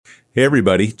Hey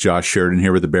everybody, Josh Sheridan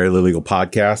here with the Barely Legal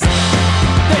Podcast. They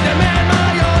demand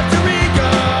my alter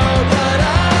ego, but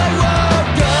I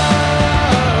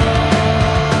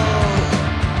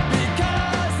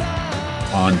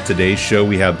won't go. On today's show,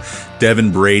 we have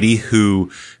Devin Brady, who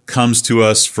comes to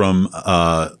us from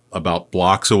about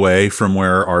blocks away from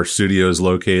where our studio is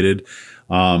located.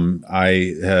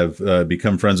 I have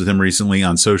become friends with him recently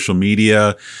on social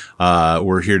media.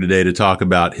 We're here today to talk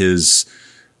about his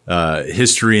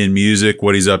history in music,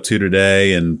 what he's up to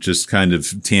today, and just kind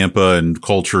of Tampa and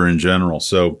culture in general.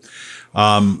 So,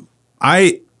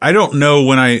 I don't know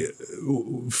when I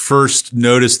first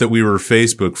noticed that we were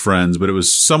Facebook friends, but it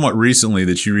was somewhat recently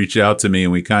that you reached out to me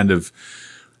and we kind of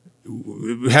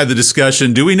had the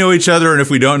discussion. Do we know each other? And if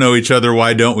we don't know each other,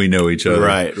 why don't we know each other?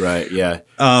 Right. Yeah.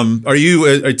 Are you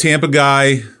a Tampa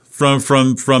guy from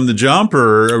the jump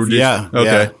or Yeah.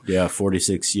 okay. Yeah.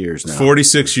 46 years now.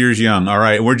 46 years young. All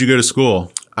right. Where'd you go to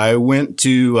school? I went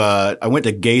to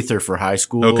Gaither for high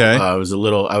school. Okay. I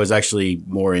was actually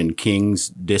more in Kings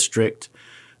District.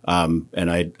 And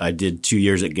I did 2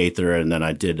 years at Gaither, and then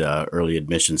I did early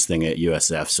admissions thing at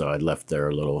USF. So I left there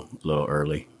a little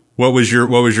early. What was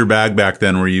your bag back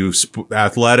then? Were you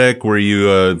athletic? Were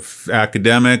you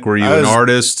academic? Were you an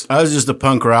artist? I was just a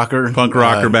punk rocker.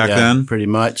 Back then? Pretty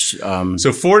much.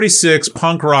 So 46,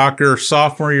 punk rocker,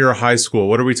 sophomore year of high school.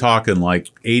 What are we talking,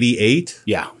 like 88?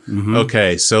 Yeah. Mm-hmm.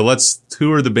 Okay, so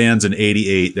who are the bands in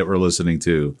 88 that we're listening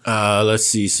to? Let's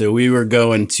see. So we were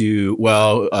going to,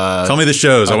 tell me the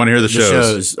shows. I want to hear the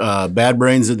shows. Bad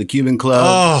Brains at the Cuban Club.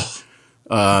 Oh.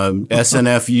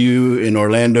 SNFU in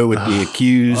Orlando with The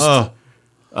Accused.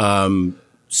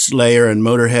 Slayer and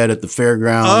Motorhead at the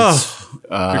fairgrounds.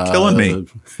 You're killing me. Were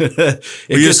you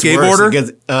a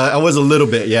skateboarder? I was a little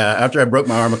bit, yeah. After I broke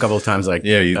my arm a couple of times,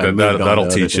 that'll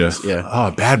teach you. Yeah.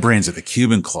 Oh, Bad Brains at the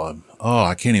Cuban Club. Oh,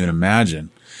 I can't even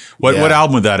imagine. What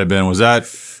album would that have been? Was that?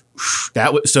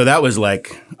 That was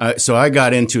like, so I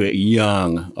got into it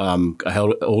young. I had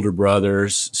older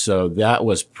brothers, so I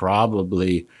was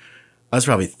probably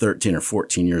 13 or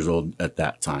 14 years old at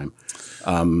that time.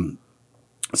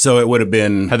 So it would have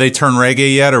been. Had they turned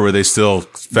reggae yet, or were they still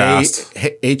fast?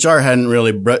 HR hadn't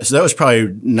really. So that was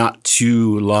probably not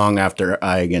too long after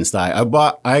Eye Against Eye. I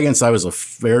bought Eye Against Eye was the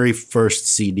very first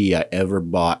CD I ever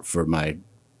bought for my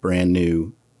brand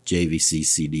new JVC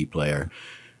CD player.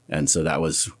 And so that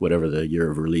was whatever the year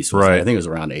of release was. Right. I think it was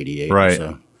around 88. Right.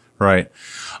 So. Right.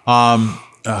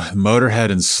 Motorhead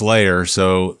and Slayer.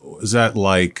 So was that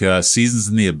like Seasons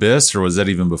in the Abyss, or was that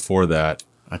even before that?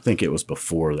 I think it was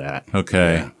before that.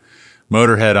 Okay. Yeah.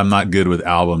 Motorhead, I'm not good with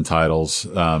album titles.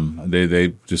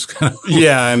 They just kind of.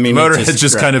 Yeah, I mean, Motorhead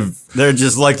just kind of. They're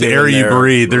just like the air you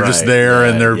breathe. They're just there,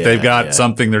 and they've got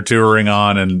something they're touring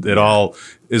on, and it all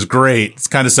is great. It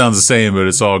kind of sounds the same, but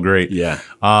it's all great. Yeah.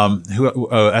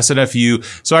 SNFU.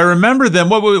 So I remember them.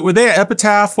 What were they?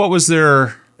 Epitaph? What was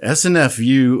their?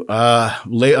 SNFU,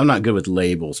 I'm not good with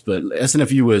labels, but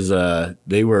SNFU was,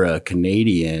 they were a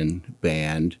Canadian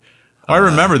band. I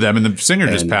remember them, and the singer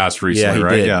just passed recently,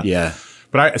 right? Did, yeah.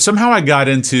 But somehow I got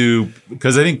into,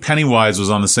 because I think Pennywise was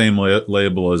on the same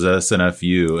label as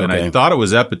SNFU, and I thought it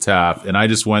was Epitaph, and I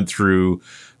just went through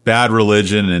Bad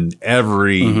Religion and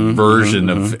every version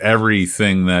of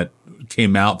everything that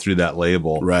came out through that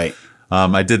label. Right.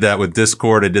 I did that with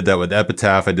Discord. I did that with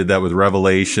Epitaph. I did that with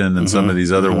Revelation and some of these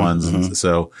other ones. And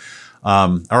so,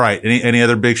 all right. Any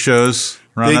other big shows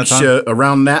around that time?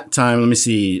 Around that time, let me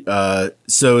see.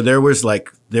 So there were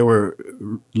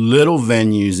little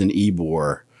venues in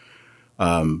Ybor.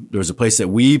 There was a place that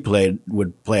we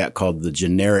would play at called the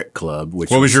Generic Club. What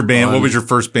was your band? What was your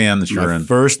first band that you were in? My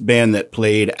first band that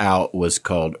played out was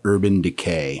called Urban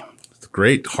Decay.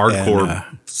 Great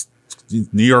hardcore.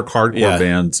 New York hardcore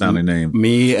band sounding name.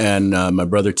 Me and my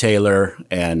brother Taylor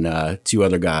and two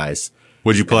other guys.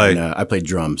 What'd you play? And, I played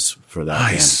drums for that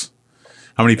band.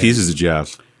 How many pieces did you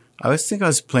have? I was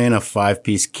playing a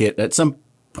 5-piece kit. At some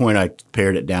point, I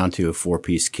pared it down to a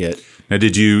 4-piece kit. Now,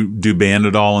 did you do band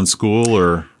at all in school,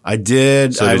 or? I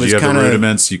did. So did you have the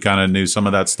rudiments? You kind of knew some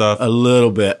of that stuff? A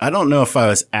little bit. I don't know if I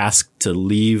was asked to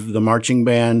leave the marching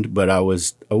band, but I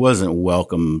wasn't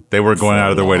welcome. They were going out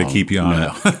of their way to keep you on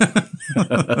it.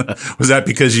 Was that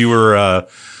because you were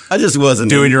I just wasn't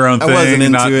doing your own thing, I wasn't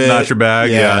into not your bag?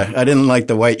 Yeah. I didn't like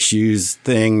the white shoes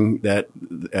thing. That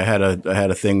I had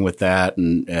a thing with that,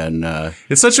 and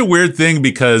it's such a weird thing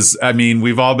because I mean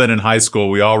we've all been in high school.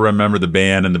 We all remember the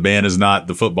band, and the band is not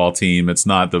the football team. It's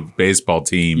not the baseball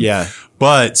team. Yeah.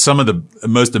 But some of the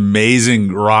most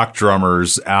amazing rock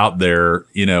drummers out there,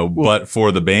 but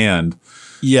for the band.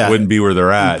 wouldn't be where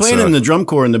they're at. Playing in the drum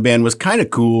corps in the band was kind of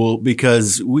cool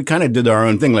because we kind of did our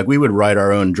own thing. Like we would write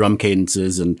our own drum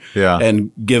cadences and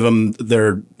give them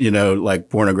their, like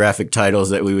pornographic titles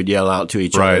that we would yell out to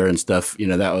each other and stuff.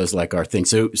 That was like our thing.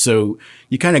 So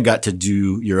you kind of got to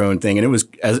do your own thing. And it was,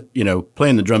 as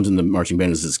playing the drums in the marching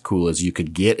band is as cool as you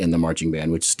could get in the marching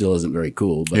band, which still isn't very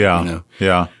cool. But,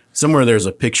 somewhere there's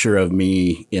a picture of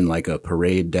me in like a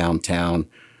parade downtown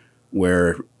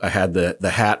where I had the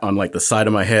hat on like the side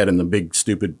of my head and the big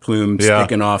stupid plume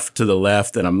sticking off to the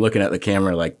left. And I'm looking at the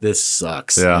camera like, this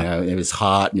sucks. It was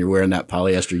hot and you're wearing that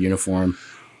polyester uniform.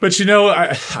 But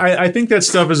I think that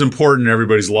stuff is important in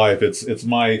everybody's life. It's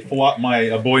my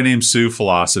A Boy Named Sue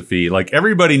philosophy. Like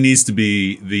everybody needs to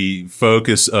be the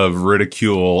focus of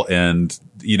ridicule and,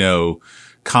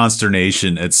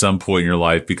 consternation at some point in your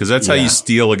life, because that's how you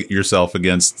steel yourself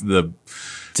against the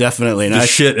definitely the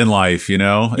shit in life.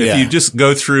 If you just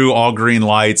go through all green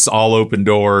lights, all open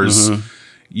doors,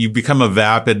 you become a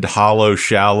vapid, hollow,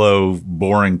 shallow,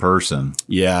 boring person.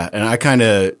 Yeah. And I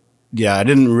I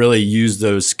didn't really use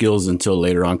those skills until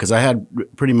later on, because I had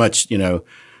pretty much,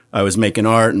 I was making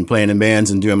art and playing in bands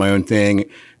and doing my own thing.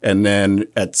 And then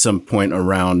at some point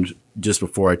around just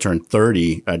before I turned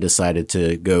 30, I decided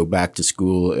to go back to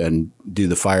school and do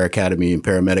the fire academy and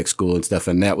paramedic school and stuff.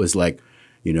 And that was like,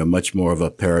 much more of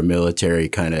a paramilitary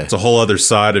kind of. It's a whole other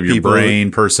side of your brain,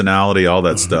 personality, all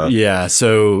that stuff. Yeah.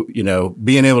 So,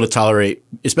 being able to tolerate,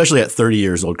 especially at 30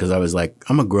 years old, because I was like,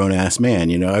 I'm a grown ass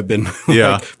man. I've been,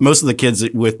 most of the kids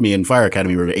with me in fire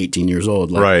academy were 18 years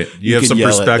old. Like, right. You have some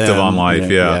perspective on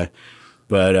life. Yeah.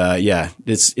 But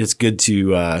it's good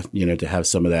to to have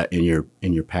some of that in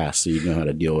your past, so you know how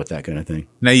to deal with that kind of thing.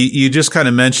 Now you just kind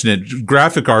of mentioned it.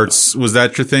 Graphic arts, was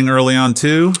that your thing early on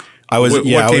too? What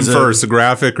came first, the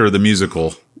graphic or the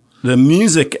musical? The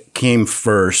music came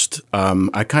first.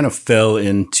 I kind of fell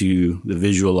into the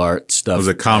visual art stuff. Was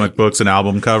it comic books and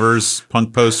album covers,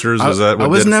 punk posters? Was that what I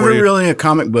was did it never for you? really a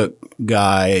comic book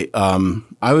guy.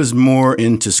 I was more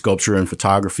into sculpture and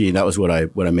photography. That was what I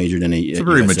majored in. It's a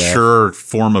very mature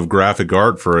form of graphic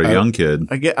art for a young kid.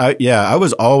 I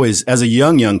was always, as a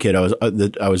young kid,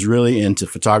 I was really into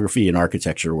photography and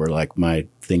architecture were like my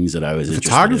things that I was interested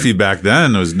in. Photography back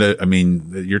then was,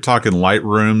 you're talking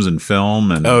Lightrooms and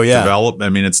film and develop.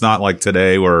 It's not like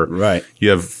today where you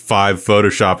have 5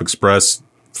 Photoshop Express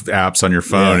apps on your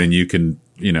phone and you can,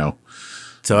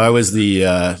 So I was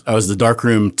the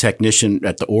darkroom technician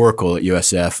at the Oracle at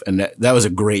USF, and that was a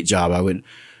great job.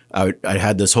 I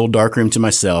had this whole darkroom to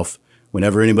myself.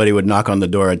 Whenever anybody would knock on the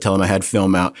door, I'd tell them I had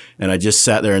film out, and I just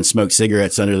sat there and smoked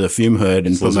cigarettes under the fume hood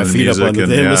and put my feet up on the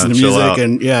thing, listen to music,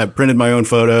 and printed my own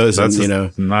photos. That's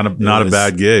not a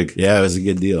bad gig. Yeah, it was a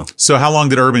good deal. So how long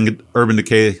did Urban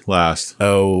Decay last?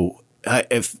 Those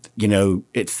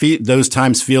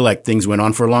times feel like things went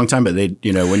on for a long time, but they,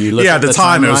 when you look at the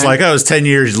time, it was like, it was 10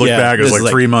 years. You look back, it was like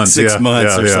 3 months, 6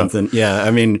 months or something. Yeah.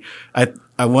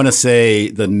 I want to say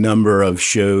the number of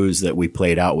shows that we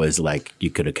played out was like,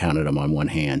 you could have counted them on one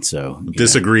hand. So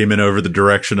disagreement over the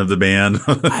direction of the band.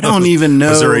 I don't even know.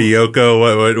 Was there a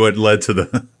Yoko? What led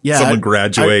to someone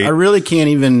graduate? I really can't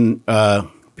even,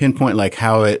 pinpoint like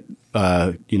how it,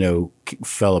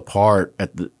 fell apart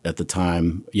at the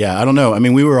time. Yeah, I don't know.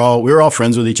 We were all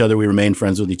friends with each other. We remained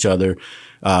friends with each other.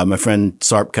 My friend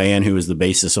Sarp Cayenne, who was the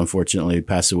bassist, unfortunately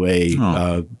passed away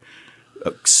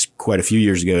quite a few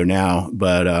years ago now.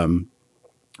 But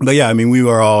yeah, we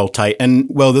were all tight. And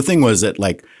well, the thing was that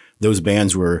like those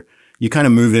bands were, you kind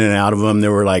of moved in and out of them.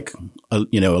 There were like, a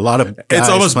lot of guys. It's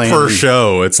almost playing per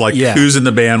show. It's like, who's in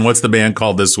the band? What's the band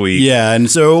called this week? Yeah.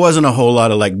 And so it wasn't a whole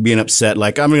lot of like being upset.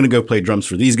 Like, I'm going to go play drums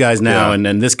for these guys now. And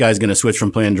then this guy's going to switch from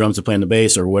playing drums to playing the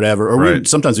bass or whatever. Or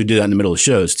sometimes we do that in the middle of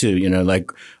shows too.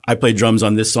 Like I play drums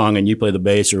on this song and you play the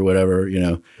bass or whatever,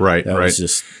 Right. That was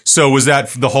just. So was that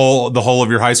the whole of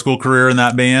your high school career in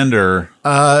that band or?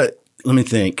 Let me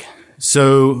think.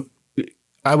 So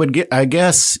I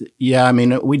guess,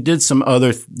 we did some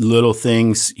other little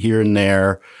things here and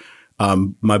there.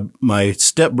 My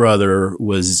stepbrother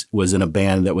was in a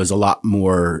band that was a lot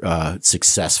more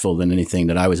successful than anything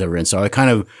that I was ever in. So I kind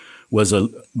of was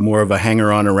more of a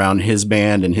hanger on around his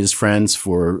band and his friends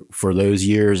for those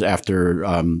years after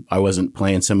I wasn't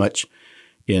playing so much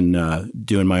in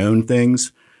doing my own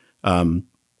things. And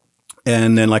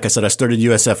then, like I said, I started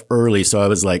USF early, so I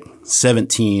was like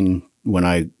 17 when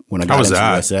I got into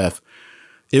USF.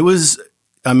 It was,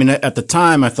 at the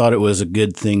time I thought it was a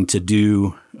good thing to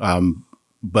do.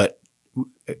 But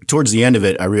towards the end of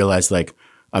it, I realized like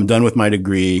I'm done with my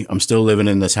degree. I'm still living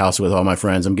in this house with all my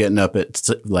friends. I'm getting up at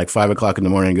like 5 o'clock in the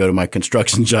morning and go to my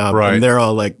construction job. Right. And they're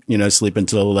all like, sleep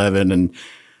until 11. And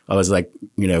I was like,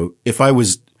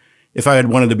 if I had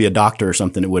wanted to be a doctor or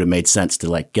something, it would have made sense to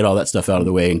like get all that stuff out of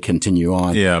the way and continue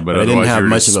on. Yeah, but I didn't have you're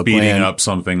much just of a speeding plan. up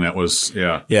something that was,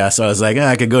 Yeah, so I was like,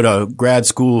 I could go to grad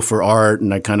school for art,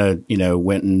 and I kind of,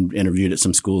 went and interviewed at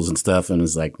some schools and stuff, and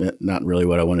was like, not really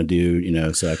what I want to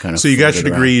do, so I kind of. So you got your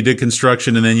degree, you did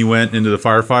construction, and then you went into the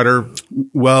firefighter?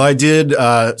 Well, I did.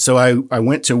 So I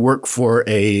went to work for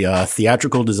a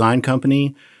theatrical design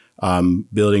company,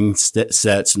 building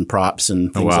sets and props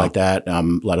and things like that. A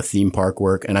lot of theme park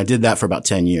work, and I did that for about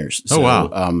 10 years. So,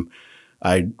 wow.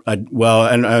 A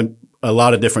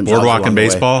lot of different jobs Boardwalk along and the way.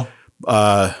 baseball?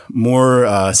 More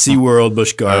SeaWorld,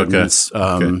 Busch Gardens.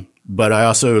 Okay. But I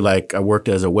also I worked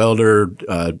as a welder,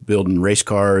 building race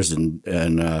cars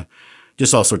and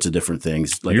just all sorts of different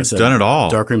things. Like You've I said, done it all.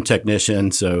 Darkroom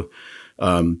technician. So,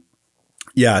 the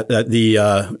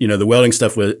welding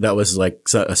stuff was like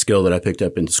a skill that I picked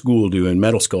up in school doing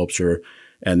metal sculpture.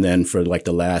 And then for like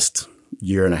the last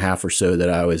year and a half or so that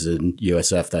I was in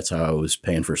USF, that's how I was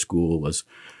paying for school, was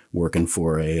working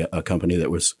for a company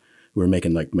that we were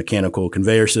making like mechanical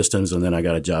conveyor systems. And then I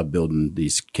got a job building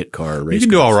these kit car race You can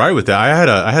do cars. all right with that.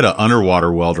 I had an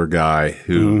underwater welder guy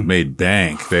who made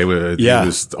bank. He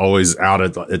was always out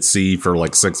at sea for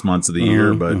like 6 months of the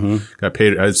year, but got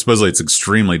paid. Supposedly it's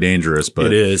extremely dangerous, but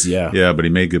It is, yeah. Yeah, but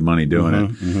he made good money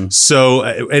doing it. So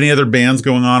any other bands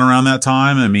going on around that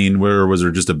time? I mean, where was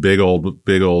there just a big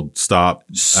old stop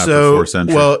after Fourth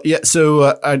Century? Well, yeah.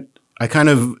 So I kind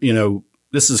of,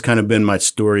 this has kind of been my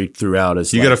story throughout.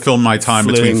 As you got to film my time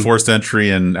between flitting. Fourth Century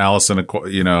and Allison,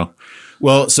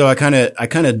 Well, so I kind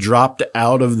of dropped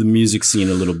out of the music scene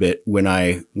a little bit when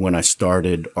I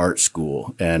started art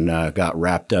school and got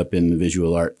wrapped up in the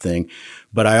visual art thing,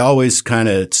 but I always kind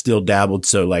of still dabbled.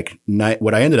 So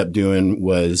what I ended up doing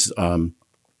was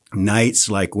nights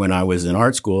like when I was in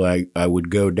art school, I would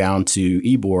go down to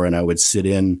Ybor and I would sit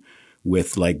in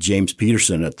with like James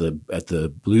Peterson at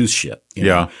the blues ship.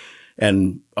 Yeah.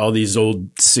 And all these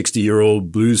old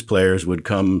 60-year-old blues players would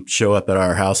come show up at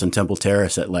our house in Temple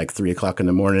Terrace at like 3:00 in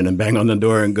the morning and bang on the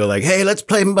door and go like, "Hey, let's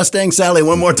play Mustang Sally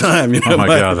one more time." Oh my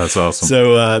God, that's awesome.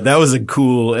 So that was a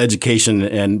cool education.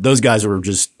 And those guys were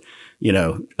just,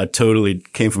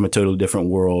 came from a totally different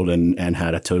world and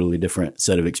had a totally different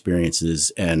set of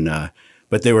experiences. And,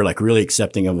 but they were like really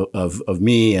accepting of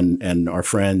me and our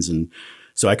friends. And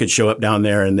so I could show up down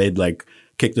there and they'd like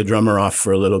kick the drummer off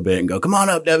for a little bit and go, "Come on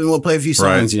up, Devin, we'll play a few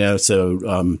songs,"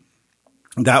 So,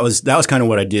 that was kind of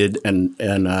what I did. And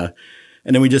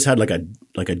then we just had like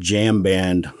a jam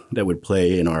band that would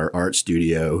play in our art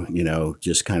studio,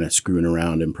 just kind of screwing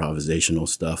around improvisational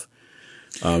stuff.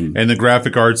 And the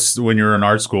graphic arts, when you were in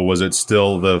art school, was it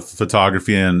still the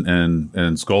photography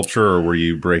and sculpture, or were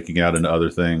you breaking out into other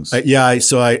things?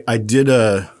 So I did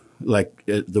the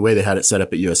way they had it set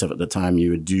up at USF at the time,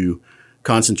 you would do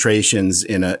concentrations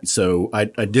so I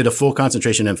did a full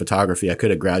concentration in photography. I could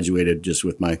have graduated just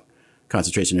with my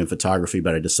concentration in photography,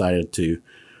 but I decided to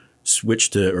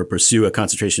switch to or pursue a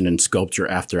concentration in sculpture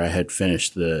after I had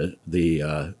finished the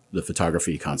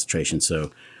photography concentration.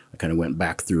 So I kind of went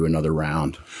back through another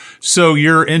round. So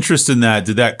your interest in that,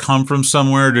 did that come from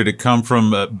somewhere? Did it come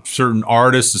from a certain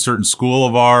artist, a certain school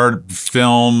of art,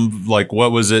 film? Like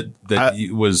what was it that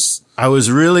was? I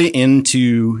was really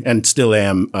into, and still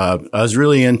am, I was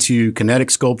really into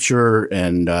kinetic sculpture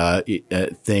and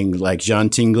things like Jean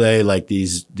Tinguely, like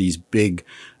these big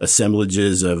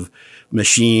assemblages of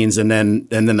machines. And then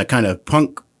the kind of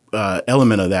punk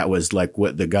element of that was like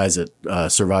what the guys at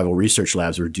Survival Research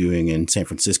Labs were doing in San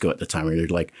Francisco at the time, where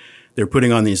they're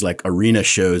putting on these like arena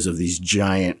shows of these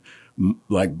giant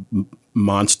like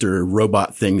monster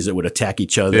robot things that would attack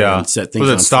each other and set things on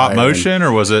fire. Was it stop motion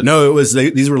or was it? No, it was,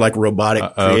 these were like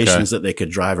robotic creations that they could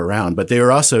drive around, but they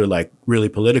were also like really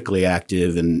politically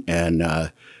active.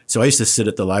 And so I used to sit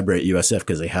at the library at USF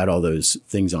because they had all those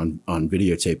things on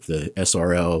videotape, the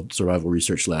SRL Survival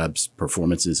Research Labs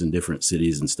performances in different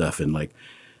cities and stuff. And like,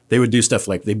 they would do stuff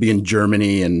like they'd be in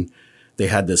Germany and they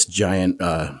had this giant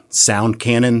sound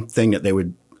cannon thing that they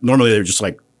would just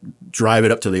like drive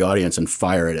it up to the audience and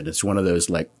fire it. And it's one of those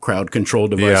like crowd control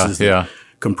devices that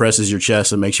compresses your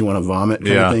chest and makes you want to vomit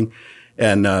kind of thing.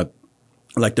 And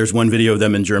like there's one video of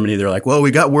them in Germany. They're like, "Well,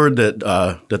 we got word that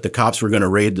the cops were going to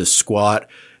raid this squat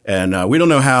And we don't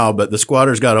know how, but the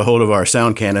squatters got a hold of our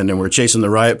sound cannon and we're chasing the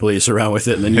riot police around with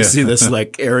it. And then you see this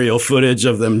like aerial footage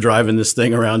of them driving this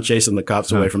thing around, chasing the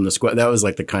cops away from the squad. That was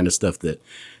like the kind of stuff that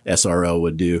SRL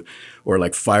would do, or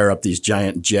like fire up these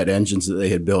giant jet engines that they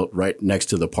had built right next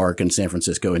to the park in San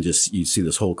Francisco. And just, you see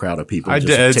this whole crowd of people. It's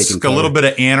taking a little bit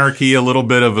of anarchy, a little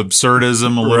bit of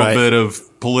absurdism, a little bit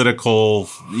of political,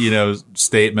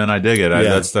 statement. I dig it.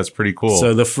 That's pretty cool.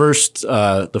 So the first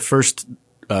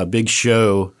big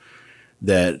show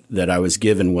that I was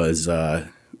given was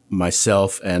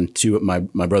myself and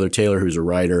my brother Taylor, who's a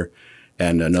writer,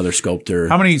 and another sculptor.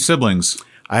 How many siblings?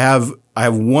 I have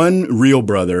one real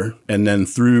brother, and then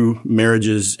through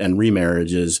marriages and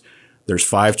remarriages, there's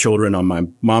 5 children on my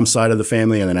mom's side of the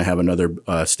family, and then I have another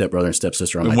stepbrother and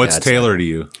stepsister on my dad's What's Taylor side. to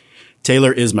you?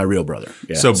 Taylor is my real brother.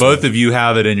 Yeah, so both of you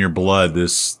have it in your blood,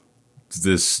 this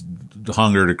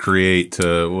hunger to create,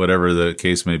 to whatever the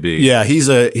case may be. Yeah, he's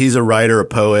a writer, a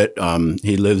poet.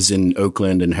 He lives in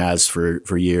Oakland and has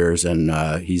for years,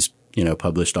 and he's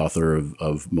published author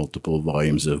of multiple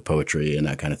volumes of poetry and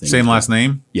that kind of thing. Same last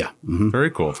name? Yeah. Mm-hmm. Very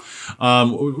cool.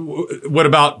 What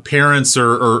about parents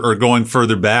or going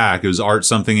further back? Is art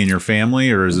something in your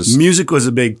family, or is this? Music was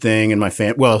a big thing in my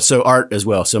family. Well, so art as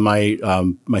well. So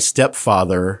my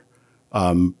stepfather,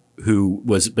 who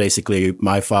was basically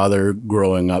my father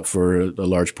growing up for a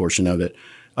large portion of it,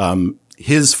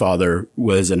 his father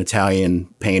was an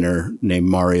Italian painter named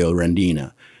Mario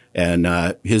Rendina.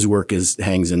 And his work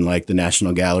hangs in like the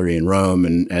National Gallery in Rome,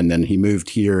 and then he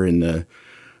moved here in the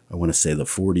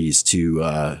 40s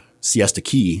to Siesta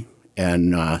Key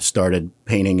and started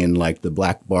painting in like the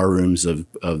black bar rooms of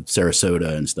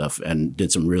Sarasota and stuff, and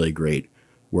did some really great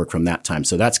work from that time.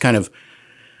 So that's kind of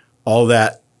all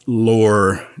that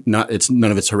lore. None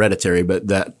of it's hereditary, but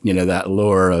that that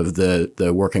lore of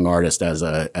the working artist as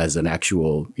an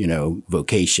actual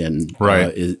vocation,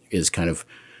 right, is kind of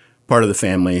part of the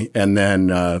family. And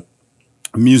then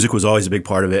music was always a big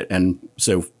part of it. And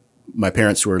so my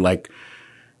parents were like,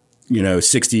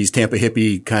 60s Tampa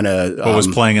hippie kind of. What was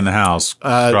playing in the house?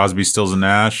 Crosby, Stills and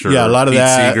Nash? Or yeah, a lot of Pete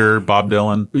that. Seeger, Bob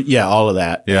Dylan? Yeah, all of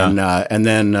that. Yeah. And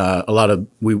then a lot of,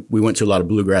 we went to a lot of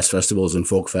bluegrass festivals and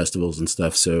folk festivals and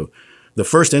stuff. So the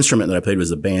first instrument that I played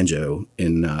was the banjo. I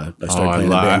started playing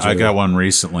the banjo. I got one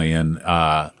recently, and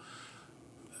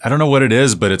I don't know what it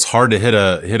is, but it's hard to hit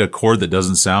a chord that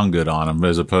doesn't sound good on them,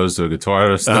 as opposed to a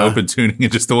guitar. It's the open tuning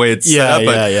and just the way it's set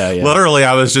up. Yeah. Literally,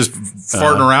 I was just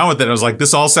farting around with it. I was like,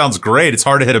 this all sounds great. It's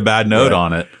hard to hit a bad note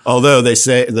on it. Although they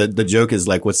say the joke is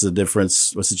like, what's the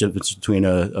difference between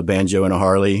a banjo and a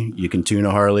Harley? You can tune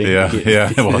a Harley.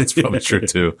 Yeah. Well, that's probably true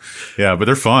too. Yeah, but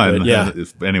they're fun. But, yeah.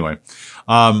 Anyway.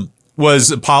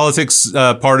 Was politics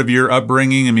part of your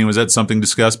upbringing? I mean, was that something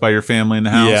discussed by your family in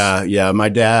the house? Yeah. My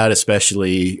dad,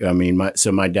 especially. I mean,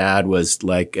 my dad was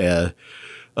like a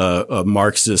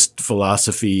Marxist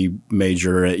philosophy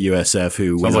major at USF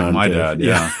who Sounds like my dad.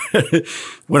 Yeah,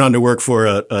 went on to work for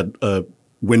a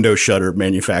window shutter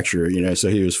manufacturer. So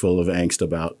he was full of angst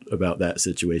about that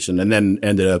situation, and then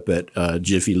ended up at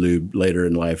Jiffy Lube later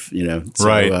in life. So,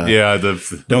 right?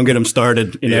 Don't get him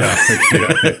started.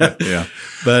 Yeah.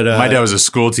 But my dad was a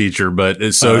school teacher, but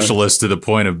is socialist to the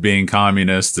point of being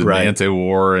communist and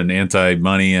anti-war and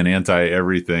anti-money and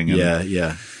anti-everything. And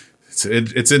yeah.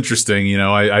 It's interesting.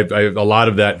 I a lot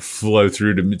of that flow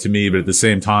through to me, but at the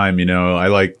same time, I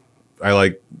like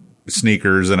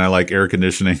sneakers and I like air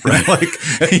conditioning. Right. I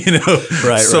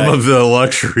like, some of the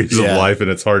luxuries of life, and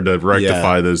it's hard to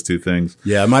rectify those two things.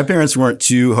 Yeah. My parents weren't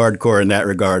too hardcore in that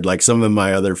regard. Like some of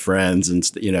my other friends and,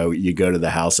 you go to the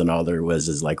house and all there was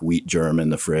is like wheat germ in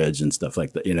the fridge and stuff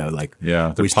like that,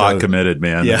 they're pot committed,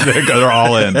 man. Yeah. They're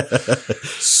all in.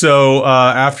 So,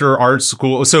 after art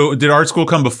school, did art school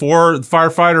come before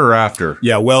firefighter or after?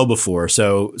 Yeah. Well before.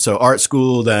 So art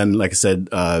school, then, like I said,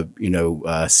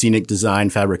 scenic design,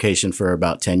 fabrication for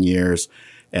about 10 years.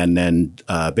 And then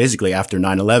basically after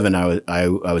 9/11, I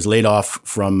was laid off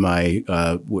from my,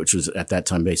 which was at that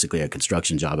time basically a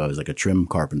construction job. I was like a trim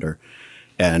carpenter.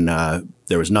 And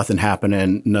there was nothing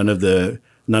happening. None of the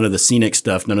scenic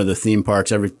stuff, none of the theme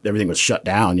parks, everything was shut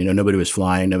down. Nobody was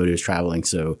flying, nobody was traveling.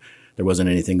 So there wasn't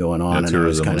anything going on. And I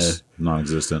was kind of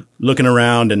non-existent, looking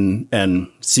around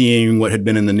and seeing what had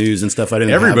been in the news and stuff.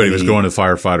 Everybody was going to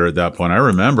firefighter at that point. I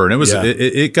remember, and it was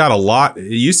it got a lot.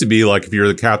 It used to be like if you're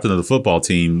the captain of the football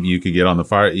team, you could get on the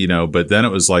fire, but then it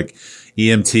was like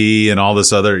EMT and all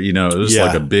this other, it was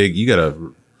like a big. You got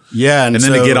to. Yeah. And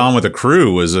then to get on with a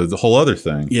crew was a whole other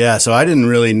thing. Yeah. So I didn't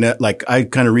really know, I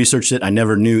kind of researched it. I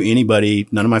never knew anybody,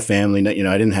 none of my family, I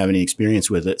didn't have any experience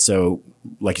with it. So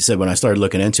like you said, when I started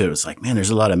looking into it, it was like, man, there's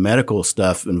a lot of medical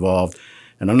stuff involved.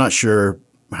 And I'm not sure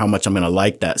how much I'm going to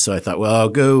like that. So I thought, well, I'll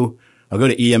go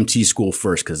to EMT school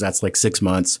first, because that's like 6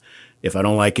 months. If I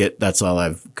don't like it, that's all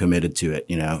I've committed to it,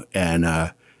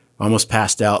 and almost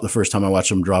passed out the first time I watched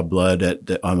them draw blood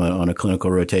on a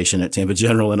clinical rotation at Tampa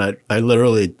General. And I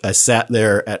literally sat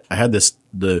there I had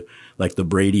the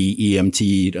Brady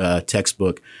EMT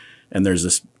textbook, and there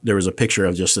was a picture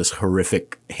of just this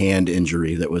horrific hand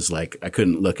injury that was like, I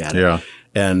couldn't look at it. Yeah.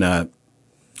 And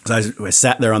so I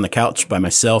sat there on the couch by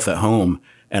myself at home,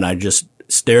 and I just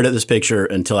stared at this picture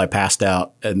until I passed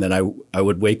out, and then I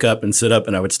would wake up and sit up,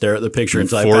 and I would stare at the picture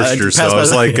until I forced yourself. It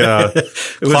was like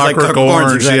Clockwork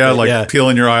Orange, exactly.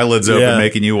 Peeling your eyelids open, Yeah.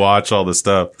 making you watch all the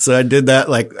stuff. So I did that.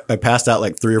 I passed out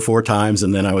like 3 or 4 times,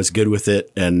 and then I was good with it.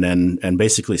 And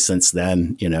basically since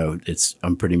then,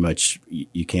 I'm pretty much,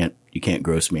 you can't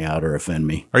gross me out or offend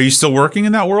me. Are you still working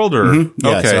in that world, or Yeah.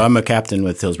 okay? So I'm a captain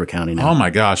with Hillsborough County now. Oh my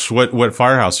gosh, what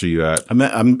firehouse are you at?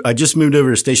 I just moved over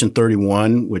to Station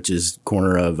 31, which is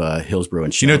corner of Hillsborough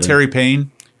and You know Sheldon. Terry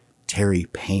Payne? Terry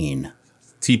Payne.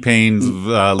 T-Pain's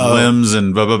limbs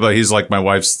and blah blah blah. He's like my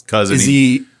wife's cousin. Is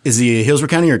he Hillsborough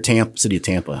County or City of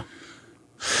Tampa?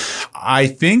 I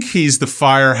think he's the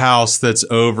firehouse that's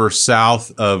over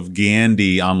south of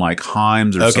Gandy on like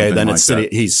Himes or something. Okay, then like it's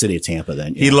that. he's City of Tampa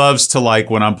then. Yeah. He loves to, like,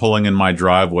 when I'm pulling in my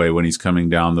driveway, when he's coming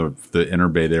down the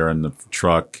interbay there in the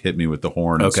truck, hit me with the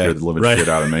horn and Okay. scare the living Right. shit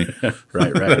out of me.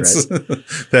 right.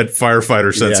 That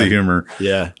firefighter sense of Yeah. humor.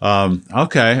 Yeah.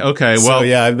 Okay. Well, So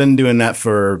yeah, I've been doing that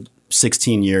for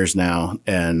 16 years now,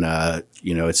 and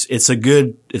it's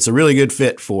a really good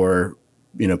fit for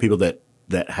people that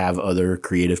have other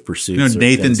creative pursuits. or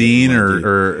Nathan things that they Dean wanna do.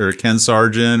 or Ken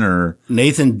Sargent or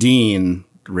Nathan Dean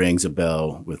rings a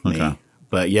bell with me. Okay.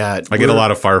 But yeah, I get a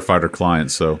lot of firefighter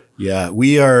clients. So Yeah,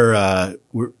 we are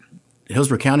we're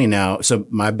Hillsborough County now. So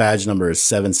my badge number is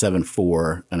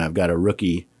 774, and I've got a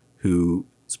rookie whose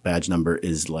badge number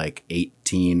is like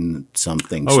 18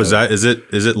 something. is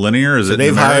it linear? Is it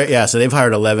They've numeric? hired, so they've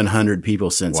hired 1,100 people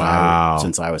since Wow.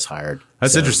 I was hired.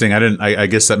 That's So, interesting. I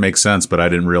guess that makes sense, but I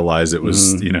didn't realize it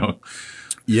was Mm-hmm.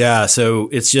 Yeah, so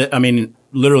it's just,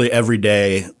 literally every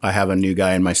day I have a new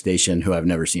guy in my station who I've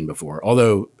never seen before.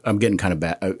 Although I'm getting kind of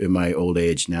bad in my old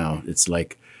age now. It's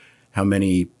like, how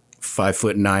many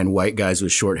 5'9" white guys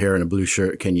with short hair and a blue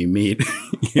shirt can you meet?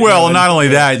 Well, not only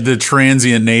that, the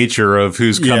transient nature of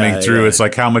who's coming through. yeah. It's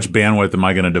like, how much bandwidth am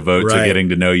I going to devote to Right. getting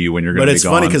to know you when you're going But to be it's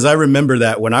gone? funny because I remember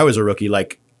that when I was a rookie,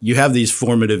 like, you have these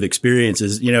formative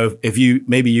experiences. If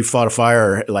you fought a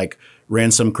fire, like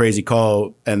ran some crazy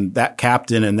call, and that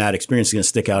captain and that experience is going to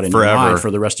stick out in your Forever. mind for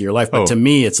the rest of your life. But Oh. to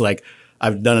me, it's like,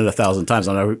 I've done it 1,000 times,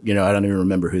 and I don't even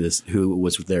remember who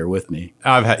was there with me.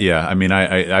 I've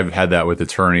had that with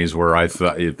attorneys where I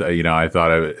thought,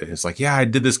 it's like, I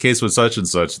did this case with such and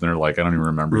such, and they're like, I don't even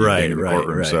remember you being in the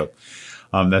courtroom. right. So,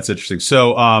 that's interesting.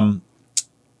 So,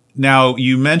 now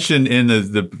you mentioned in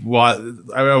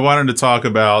I wanted to talk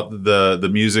about the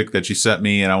music that you sent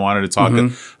me, and I wanted to talk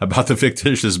about the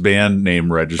fictitious band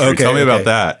name registry. Okay, Tell me about okay.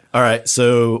 that. All right.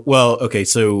 So,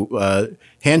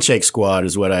 Handshake Squad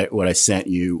is what I sent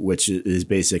you, which is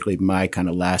basically my kind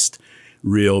of last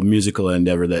real musical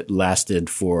endeavor that lasted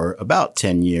for about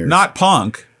 10 years. Not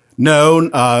punk. No,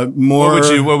 more.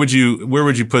 Where would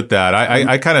you put that?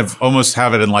 I kind of almost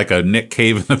have it in like a Nick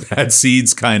Cave and the Bad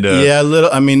Seeds kind of. Yeah, a little.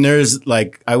 There's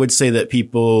like, I would say that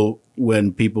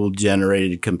when people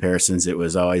generated comparisons, it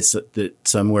was always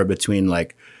somewhere between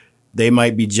like, they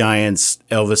might be giants,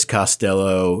 Elvis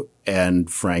Costello and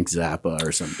Frank Zappa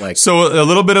or something like. So a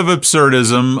little bit of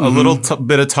absurdism, a little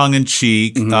bit of tongue in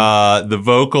cheek. The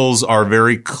vocals are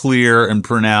very clear and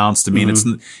pronounced. I mean, it's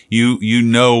you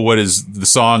know what the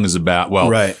song is about. Well,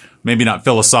 Right. maybe not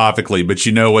philosophically, but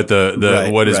you know what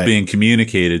what is being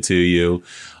communicated to you.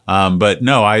 But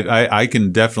no, I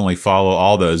can definitely follow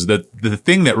all those. The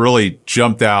thing that really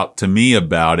jumped out to me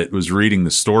about it was reading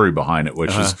the story behind it,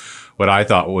 which is what I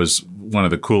thought was one of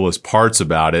the coolest parts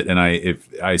about it. And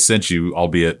I sent you,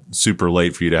 albeit super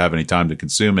late for you to have any time to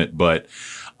consume it, but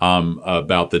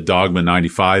about the Dogma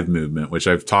 95 movement, which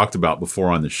I've talked about before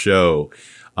on the show.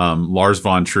 Lars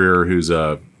von Trier, who's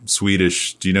a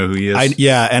Swedish. Do you know who he is?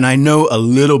 And I know a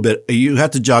little bit. You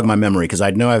have to jog my memory because I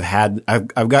know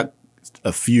I've got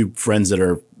a few friends that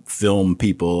are film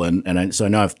people, so I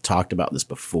know I've talked about this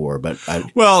before. But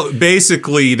well,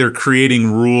 basically, they're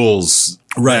creating rules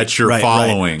that you're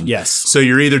following. Right. Yes. So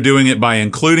you're either doing it by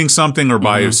including something or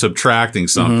by subtracting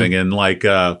something, and like.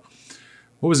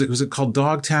 what was it? Was it called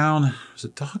Dogtown? Was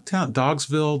it Dogtown?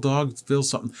 Dogsville,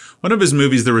 something. One of his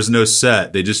movies, there was no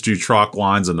set. They just drew chalk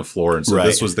lines on the floor. And so Right.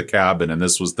 this was the cabin and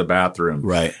this was the bathroom.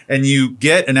 Right. And you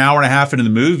get an hour and a half into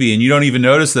the movie and you don't even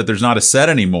notice that there's not a set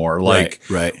anymore. Like,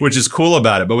 Right. which is cool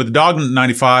about it. But with the Dog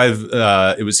 95,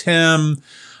 it was him.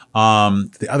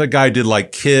 The other guy did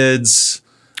like Kids.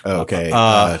 Oh,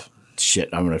 okay. Shit,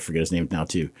 I'm going to forget his name now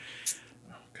too.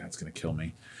 God, it's going to kill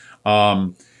me.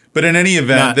 But in any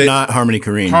event, Not Harmony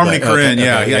Korine. Harmony but- Korine, okay,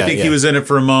 yeah. okay, I think he was in it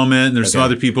for a moment. And there's some Okay.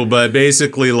 other people, but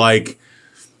basically, like,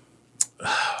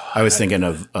 I was thinking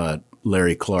of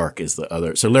Larry Clark is the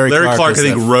other. So Larry Clark, I is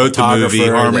think, the wrote the movie,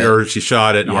 photographer Harmony, that- or she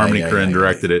shot it, and Harmony Korine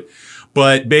directed it.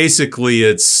 But basically,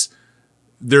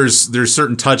 there's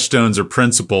certain touchstones or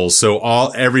principles, so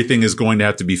everything is going to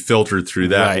have to be filtered through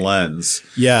that Right. lens.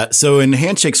 Yeah. So in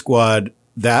Handshake Squad,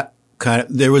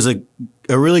 there was a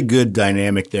really good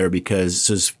dynamic there because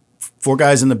there's 4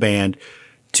 guys in the band.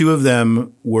 2 of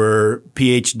them were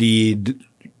PhD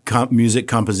music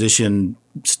composition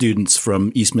students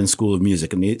from Eastman School of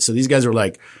Music. And so these guys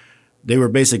were they were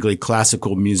basically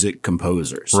classical music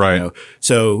composers. Right. You know?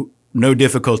 So no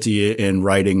difficulty in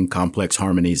writing complex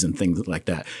harmonies and things like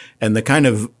that. And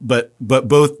but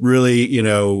both really,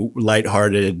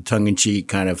 lighthearted, tongue in cheek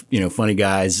kind of, funny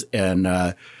guys.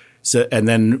 And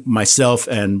then myself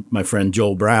and my friend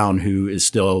Joel Brown, who is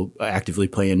still actively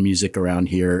playing music around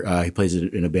here. He plays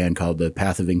in a band called the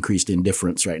Path of Increased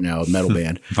Indifference right now, a metal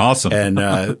band. Awesome. And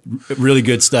really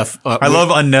good stuff. I love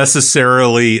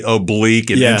unnecessarily oblique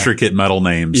and Yeah. intricate metal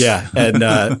names. Yeah.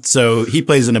 And so he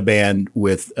plays in a band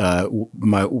with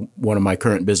one of my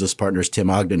current business partners,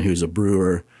 Tim Ogden, who's a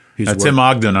brewer. Tim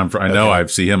Ogden, I know I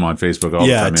see him on Facebook all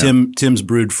the time. Tim's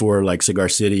brewed for like Cigar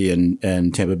City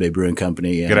and Tampa Bay Brewing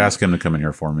Company. You could ask him to come in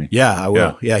here for me. Yeah, I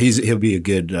will. Yeah, he'll be a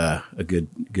good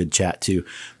chat too.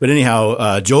 But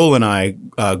anyhow, Joel and I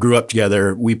grew up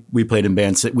together. We played in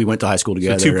bands. We went to high school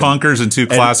together. 2 punkers and 2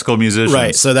 classical musicians.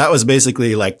 Right. So that was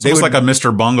basically like It was like a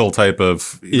Mr. Bungle type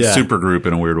of Yeah. super group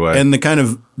in a weird way. And the kind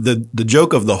of the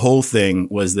joke of the whole thing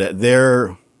was that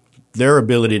their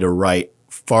ability to write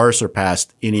far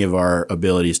surpassed any of our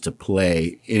abilities to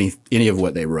play any of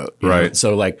what they wrote. you know? Right.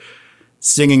 So like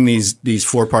singing these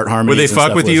 4-part harmonies. Would they and fuck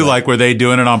stuff with was you? Like, were they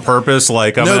doing it on purpose?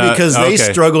 Like, because they okay.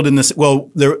 struggled in this. Well,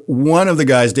 one of the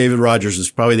guys, David Rogers, is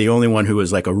probably the only one who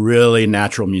was like a really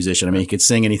natural musician. I mean, he could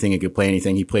sing anything, he could play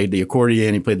anything. He played the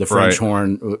accordion, he played the French Right.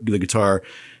 horn, the guitar,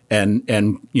 and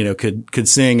could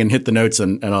sing and hit the notes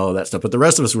and all of that stuff. But the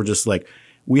rest of us were just like,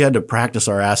 we had to practice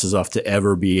our asses off to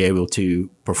ever be able to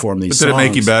perform these Did songs. it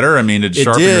make you better? I mean, did it It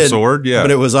sharpen your did, sword? Yeah.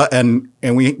 but it was and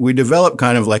we developed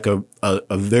kind of like a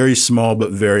very small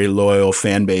but very loyal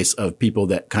fan base of people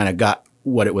that kind of got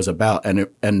what it was about.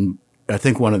 And I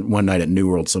think one night at New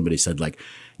World, somebody said like,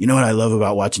 you know what I love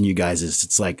about watching you guys is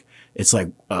it's like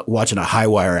watching a high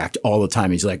wire act all the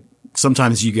time. He's like,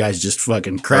 sometimes you guys just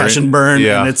fucking crash and burn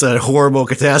Yeah. and it's a horrible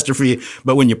catastrophe.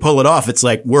 But when you pull it off, it's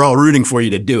like, we're all rooting for you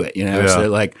to do it, Yeah. So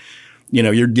like,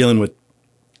 you're dealing with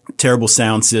terrible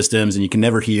sound systems and you can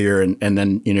never hear. And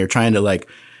then, you're trying to like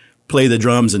play the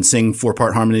drums and sing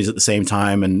 4-part harmonies at the same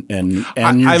time. And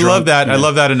I you're love drunk, that. you I know.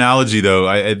 love that analogy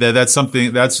though. That's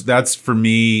something that's for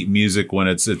me, music when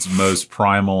it's most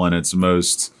primal and it's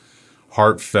most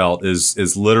heartfelt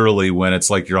is literally when it's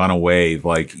like you're on a wave,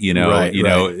 like, Right.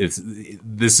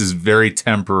 this is very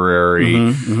temporary.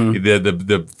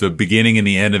 The beginning and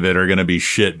the end of it are going to be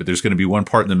shit, but there's going to be one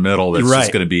part in the middle that's Right.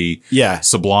 just going to be Yeah.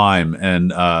 sublime.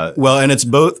 And, Well, and it's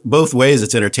both ways.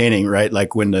 It's entertaining, right?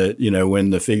 Like when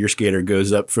the figure skater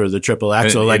goes up for the triple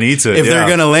axel, It like needs it, if yeah. they're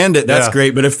going to land it, that's Yeah.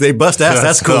 great. But if they bust ass,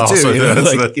 that's cool also- too. You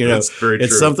know? that's very it's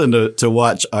true. something to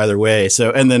watch either way.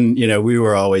 So, and then, we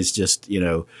were always just,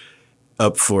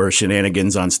 up for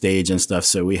shenanigans on stage and stuff.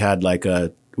 So we had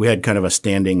kind of a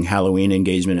standing Halloween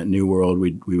engagement at New World.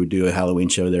 We would do a Halloween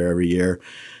show there every year.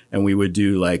 And we would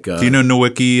do like, do you know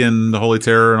Nowicki and the Holy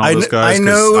Terror and all those guys? I 'Cause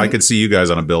know- I could see you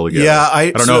guys on a bill together. Yeah, I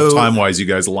don't know if so- time wise you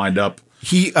guys lined up.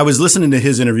 I was listening to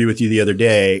his interview with you the other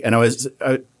day, and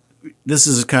this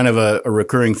is kind of a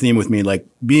recurring theme with me, like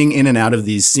being in and out of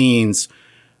these scenes.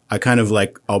 I kind of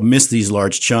like, I'll miss these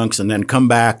large chunks and then come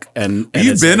back and You've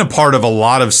it's been like, a part of a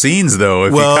lot of scenes though.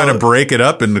 If Well- you kind of break it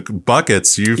up into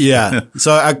buckets, yeah.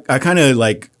 So I kind of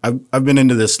like, I've been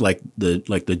into this, like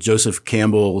the Joseph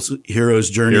Campbell's Hero's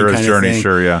Journey Hero's kind Journey, of thing.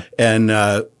 sure, yeah. And,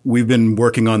 we've been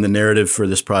working on the narrative for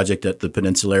this project at the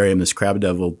Peninsularium, this Crab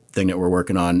Devil thing that we're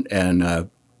working on. And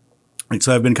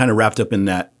so I've been kind of wrapped up in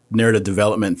that narrative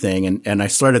development thing. And I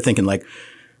started thinking like,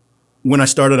 when I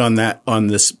started on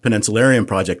this Peninsularium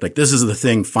project, like this is the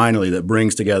thing finally that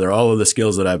brings together all of the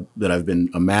skills that I've been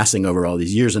amassing over all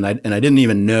these years. And I didn't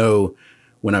even know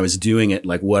when I was doing it,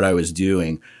 like what I was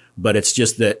doing. But it's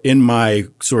just that in my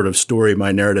sort of story,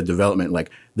 my narrative development,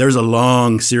 like there's a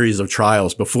long series of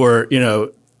trials before,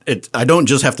 I don't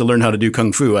just have to learn how to do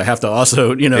Kung Fu. I have to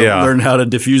also, learn how to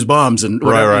defuse bombs and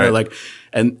whatever, Right.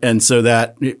 and so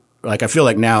that, like, I feel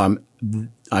like now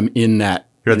I'm in that.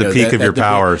 You're at the peak of your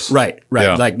powers. Right.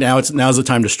 Yeah. Like now's the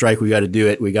time to strike. We got to do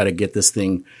it. We got to get this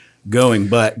thing going.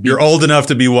 But You're old enough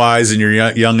to be wise, and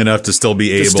you're young enough to still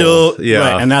be able.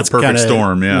 Right. And that's a perfect kinda,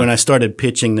 storm. Yeah. When I started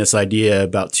pitching this idea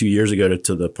about 2 years ago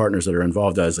to the partners that are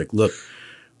involved, I was like, look,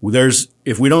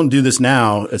 if we don't do this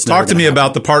now, it's Talk to me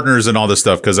about the partners and all this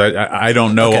stuff, because I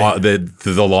don't know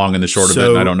the long and the short of it,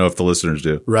 and I don't know if the listeners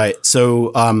do. Right.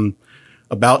 So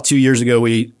about 2 years ago,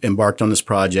 we embarked on this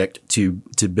project to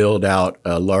build out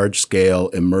a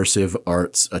large-scale immersive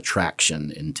arts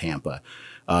attraction in Tampa.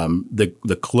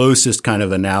 The closest kind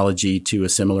of analogy to a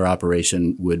similar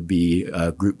operation would be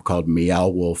a group called Meow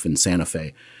Wolf in Santa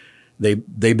Fe.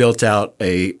 They built out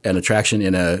an attraction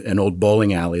in an old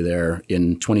bowling alley there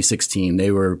in 2016.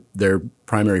 Their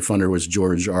primary funder was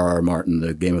George R.R. Martin,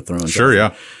 the Game of Thrones. Sure,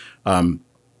 yeah.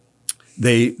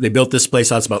 They built this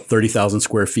place out. It's about 30,000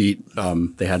 square feet.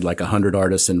 They had like 100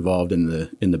 artists involved in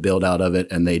the build out of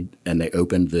it, and they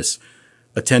opened this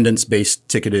attendance-based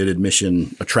ticketed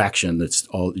admission attraction that's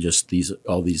all these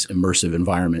immersive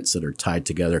environments that are tied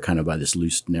together kind of by this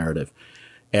loose narrative.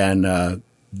 And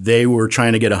they were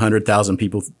trying to get 100,000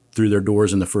 people through their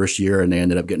doors in the first year, and they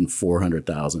ended up getting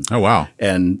 400,000. Oh, wow.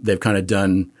 And they've kind of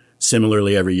done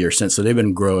similarly every year since. So they've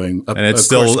been growing. And it's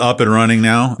still up and running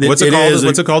now? What's it called?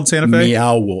 What's it called, Santa Fe?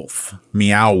 Meow Wolf.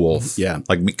 Meow Wolf. Yeah.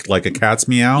 Like a cat's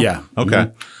meow? Yeah.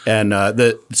 Okay. Mm-hmm. And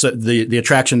the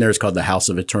attraction there is called the House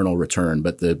of Eternal Return,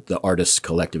 but the artists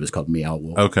collective is called Meow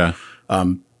Wolf. Okay.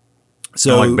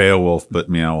 So Not like Beowulf, but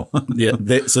meow. yeah,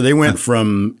 they went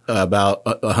from about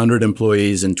 100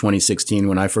 employees in 2016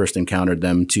 when I first encountered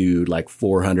them to like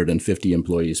 450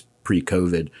 employees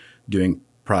pre-COVID doing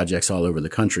projects all over the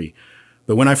country.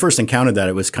 But when I first encountered that,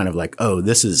 it was kind of like, oh,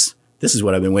 this is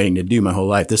what I've been waiting to do my whole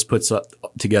life. This puts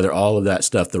together all of that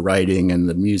stuff, the writing and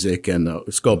the music and the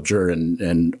sculpture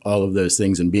and all of those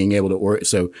things, and being able to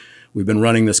so we've been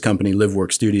running this company,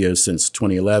 LiveWork Studios, since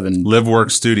 2011. LiveWork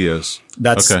Studios.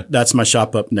 That's my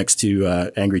shop up next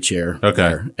to Angry Chair. Okay.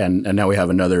 There. And now we have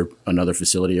another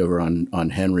facility over on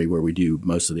Henry where we do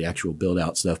most of the actual build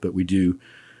out stuff, but we do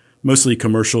mostly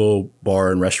commercial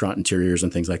bar and restaurant interiors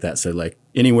and things like that. So like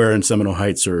anywhere in Seminole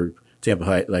Heights or Tampa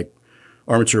Heights, like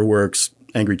Armature Works,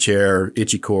 Angry Chair,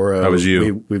 Ichikoro. That was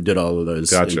you. We've did all of those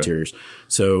Gotcha. interiors.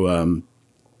 So,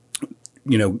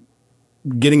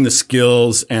 getting the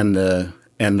skills and the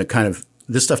kind of,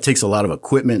 this stuff takes a lot of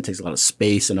equipment, takes a lot of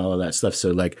space and all of that stuff. So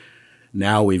like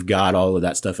now we've got all of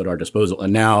that stuff at our disposal,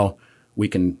 and now we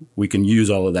can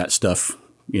use all of that stuff,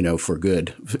 for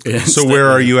good. So where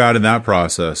are you at in that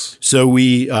process? So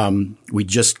we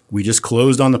just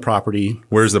closed on the property.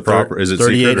 Where's the property? Is it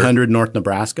 3800 North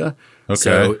Nebraska? Okay.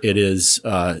 So it is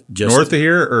just north of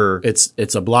here, or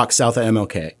it's a block south of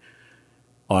MLK.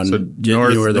 On So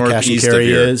where the cash and northeast of carry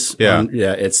here. is. Yeah.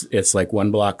 It's like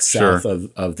one block south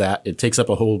of that. It takes up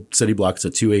a whole city block. It's a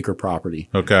 2-acre property.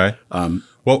 okay.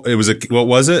 What was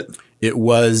it? It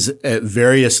was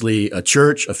variously a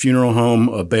church, a funeral home,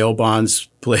 a bail bonds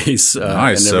place,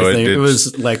 Nice. and So everything. It it's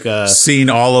was like a Seen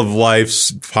all of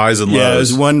life's highs and yeah. It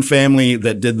lows. was one family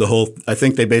that did the whole. I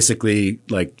think they basically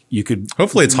like you could.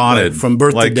 Hopefully it's haunted. From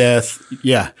birth to Like, death.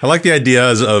 Yeah. I like the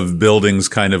ideas of buildings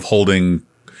kind of holding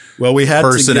Well, we had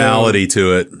personality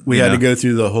to it. We had to go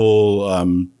through the whole,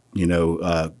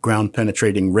 ground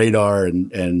penetrating radar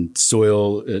and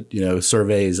soil,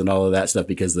 surveys and all of that stuff,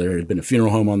 because there had been a funeral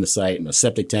home on the site and a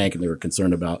septic tank, and they were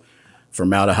concerned about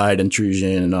formaldehyde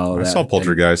intrusion and all of I that. saw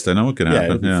Poltergeist. I know what can happen.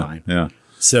 it'd be Yeah. fine. Yeah.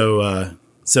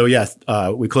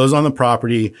 So we closed on the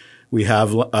property. We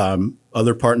have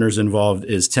other partners involved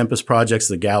is Tempest Projects,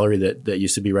 the gallery that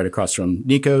used to be right across from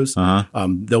Nico's.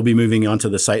 They'll be moving onto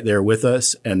the site there with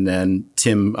us, and then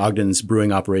Tim Ogden's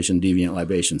brewing operation, Deviant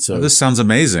Libation. So This sounds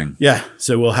amazing. yeah,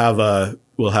 so we'll have a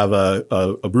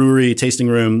brewery, tasting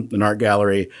room, an art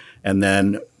gallery, and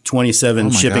then 27 Oh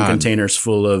my shipping God. containers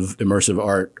full of immersive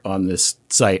art on this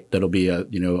site. That'll be a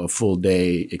full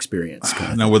day experience.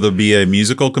 Now, will there be a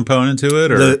musical component to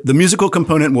it, or The musical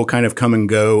component will kind of come and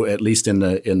go, at least in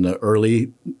the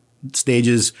early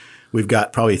stages. We've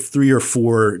got probably 3 or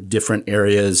 4 different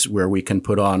areas where we can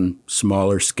put on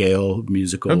smaller scale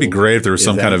musical. that'd be great if there was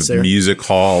some kind of events there. music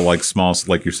hall, like small,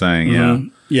 like you're saying. Yeah.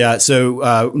 Yeah.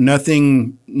 So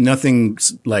nothing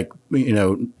like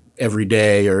every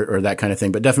day or that kind of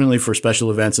thing, but definitely for special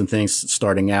events and things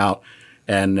starting out.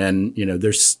 And then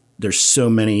there's there's so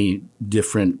many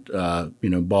different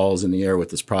balls in the air with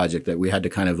this project that we had to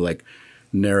kind of like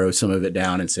narrow some of it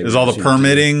down and say is all the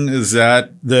permitting is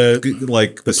that the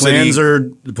city?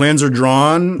 plans are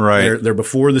drawn, right? They're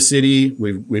before the city.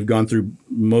 We've gone through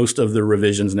most of the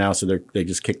revisions now, so they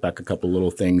just kicked back a couple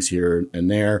little things here and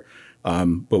there.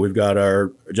 But we've got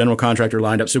our general contractor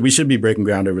lined up, so we should be breaking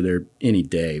ground over there any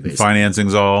day. Basically.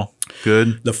 Financing's all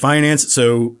good. The finance.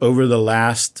 So over the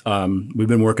last, we've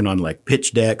been working on like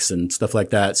pitch decks and stuff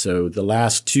like that. So the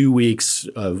last 2 weeks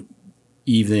of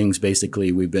evenings,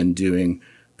 basically, we've been doing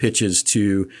pitches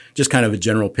to just kind of a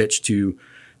general pitch to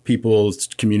people,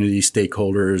 community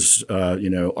stakeholders,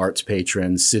 arts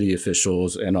patrons, city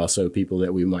officials, and also people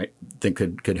that we might think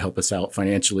could help us out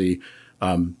financially.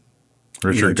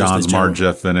 Richard Gonsmar,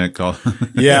 Jeff Vinnick.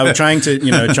 Yeah, we're trying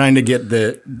to get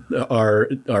our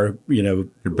your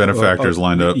benefactors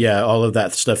lined up. Yeah, all of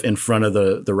that stuff in front of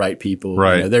the right people.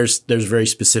 Right. There's very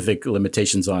specific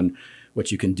limitations on what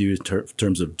you can do in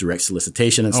terms of direct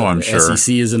solicitation and stuff. I'm the sure.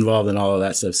 SEC is involved in all of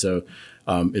that stuff. So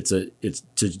it's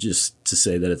to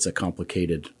say that it's a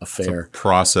complicated affair. It's a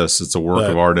process. It's a work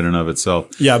of art in and of itself.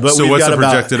 Yeah, but so we've what's got the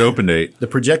projected open date? The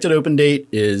projected open date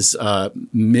is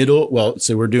middle. Well,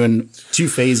 so we're doing 2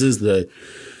 phases. The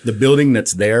building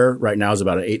that's there right now is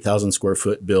about an 8,000 square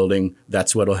foot building.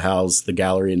 That's what'll house the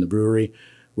gallery and the brewery.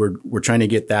 We're trying to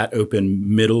get that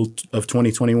open middle of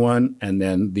 2021, and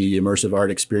then the immersive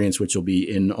art experience, which will be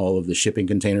in all of the shipping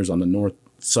containers on the north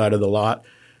side of the lot.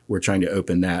 We're trying to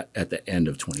open that at the end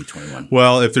of 2021.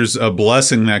 Well, if there's a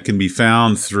blessing that can be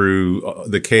found through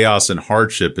the chaos and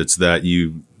hardship, it's that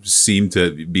you seem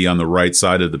to be on the right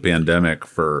side of the pandemic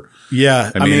for.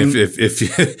 Yeah. I mean,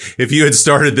 if you had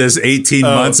started this 18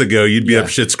 months ago, you'd be up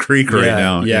Schitt's Creek right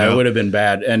now. Yeah, it would have been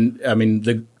bad. And I mean,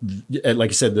 like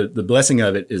I said, the blessing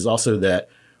of it is also that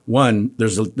one,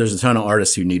 there's a ton of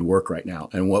artists who need work right now.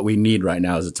 And what we need right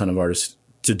now is a ton of artists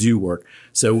to do work.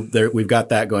 So we've got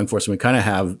that going for us. And we kind of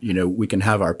have, we can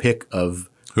have our pick of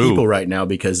people right now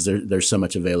because there's so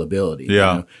much availability.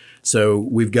 Yeah. So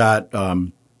we've got,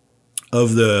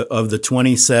 of the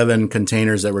 27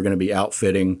 containers that we're going to be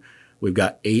outfitting, we've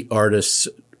got 8 artists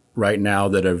right now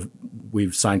that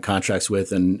we've signed contracts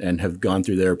with and have gone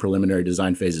through their preliminary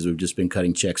design phases. We've just been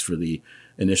cutting checks for the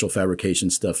initial fabrication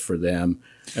stuff for them,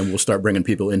 and we'll start bringing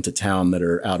people into town that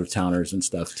are out of towners and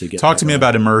stuff to get. Talk to me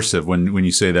about immersive when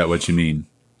you say that. What you mean?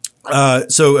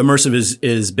 So immersive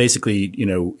is basically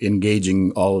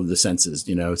engaging all of the senses.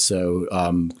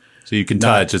 So you can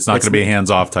touch. It's not going to be a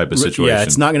hands-off type of situation. Yeah,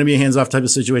 it's not going to be a hands-off type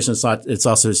of situation.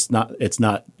 It's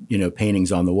not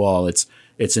paintings on the wall.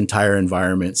 It's entire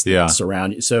environments that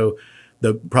surround you. So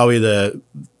probably the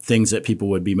things that people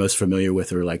would be most familiar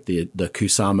with are like the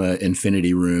Kusama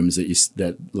Infinity Rooms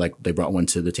that they brought one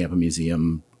to the Tampa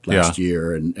Museum last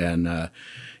year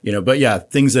but yeah,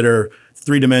 things that are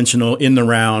 3-dimensional in the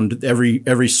round.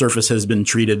 Every surface has been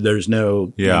treated. There's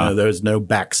no there's no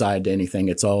backside to anything.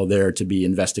 It's all there to be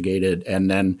investigated,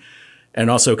 and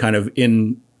also kind of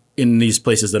in these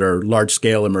places that are large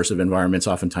scale immersive environments.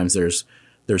 Oftentimes there's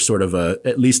sort of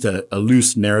at least a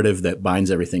loose narrative that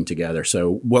binds everything together.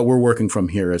 So what we're working from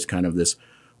here is kind of this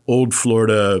old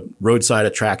Florida roadside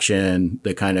attraction,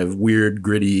 the kind of weird,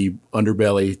 gritty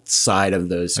underbelly side of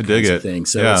those kinds of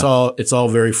things. So it's all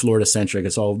very Florida centric.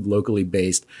 It's all locally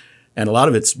based. And a lot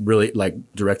of it's really like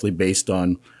directly based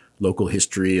on local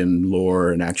history and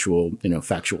lore and actual,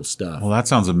 factual stuff. Well, that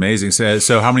sounds amazing.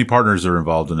 So how many partners are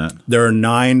involved in it? There are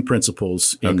 9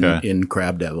 principals in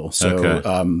Crab Devil.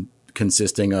 So,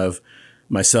 consisting of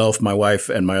myself, my wife,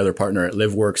 and my other partner at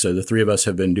Livework. So the 3 of us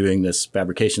have been doing this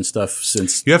fabrication stuff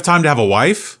since. You have time to have a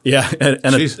wife? Yeah, and a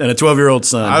 12-year-old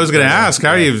son. I was going to ask,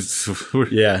 how do you?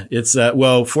 Yeah, it's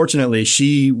fortunately,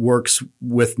 she works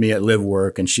with me at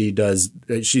Livework, and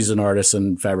she's an artist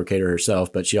and fabricator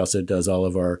herself, but she also does all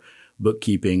of our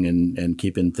bookkeeping and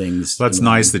keeping things. That's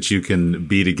nice that you can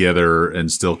be together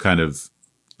and still kind of,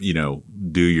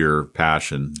 do your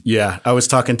passion. Yeah, I was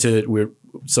talking to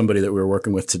somebody that we were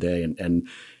working with today,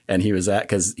 and he was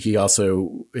because he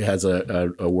also has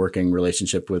a working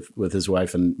relationship with his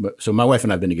wife, and so my wife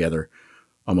and I've been together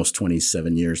almost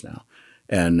 27 years now,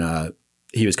 and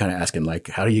he was kind of asking like,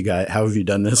 how have you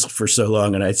done this for so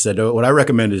long? And I said, what I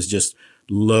recommend is just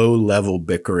low level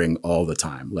bickering all the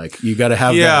time. Like you got to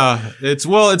have that. It's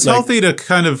healthy to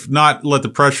kind of not let the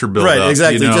pressure build up. Right,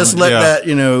 exactly. Just let that,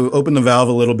 open the valve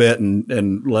a little bit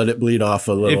and let it bleed off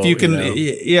a little. If you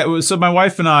can, So my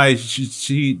wife and I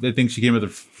think she came with the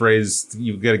phrase,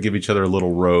 you've got to give each other a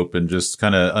little rope and just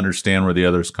kind of understand where the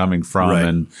other's coming from. Right.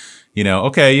 And,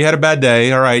 okay, you had a bad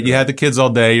day. All right. You had the kids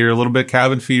all day. You're a little bit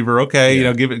cabin fever.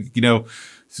 Okay. Give it,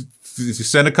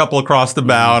 send a couple across the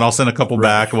bow and I'll send a couple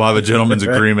back. We'll have a gentleman's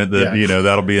agreement that,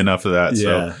 that'll be enough of that.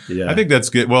 So I think that's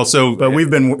good. Well,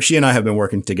 but she and I have been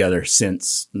working together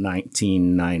since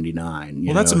 1999.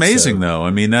 Well, that's amazing though.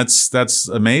 I mean, that's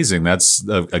amazing. That's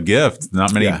a gift.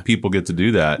 Not many people get to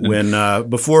do that.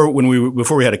 Before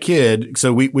we had a kid,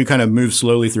 so we kind of moved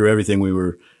slowly through everything.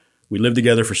 We lived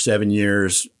together for 7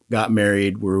 years, got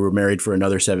married. We were married for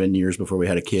another 7 years before we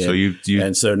had a kid. So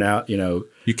and so now,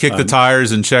 you kick the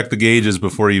tires and check the gauges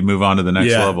before you move on to the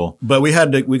next level. But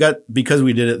because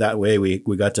we did it that way, we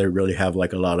got to really have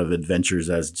like a lot of adventures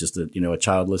as just a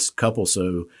childless couple.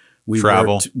 So we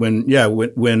travel when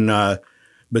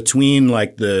between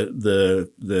like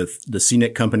the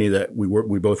scenic company that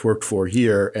we both worked for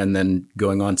here and then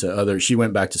going on to she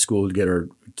went back to school to get her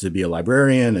to be a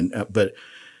librarian but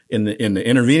in the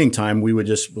intervening time, we would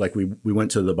just we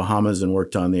went to the Bahamas and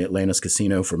worked on the Atlantis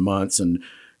Casino for months. And,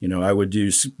 I would do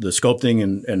the sculpting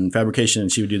and fabrication and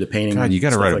she would do the painting. God, you got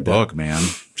to write a book, man.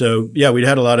 So we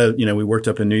had a lot of, we worked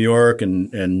up in New York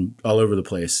and all over the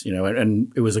place,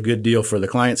 and it was a good deal for the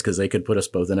clients because they could put us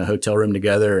both in a hotel room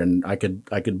together and I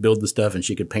could build the stuff and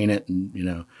she could paint it and,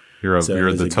 You're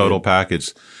the total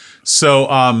package.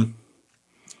 So,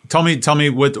 Tell me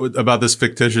what about this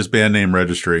fictitious band name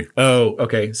registry. Oh,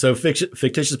 okay. So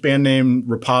fictitious band name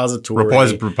repository.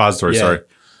 Repository. Yeah.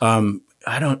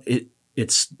 Sorry.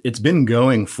 It's been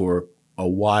going for a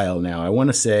while now. I want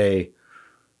to say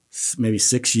maybe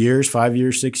 6 years, 5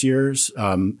 years, 6 years.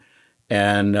 And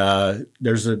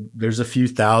there's a few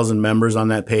thousand members on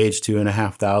that page,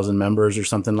 2,500 members or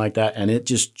something like that, and it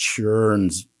just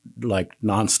churns like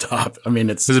nonstop. I mean,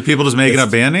 is it people just making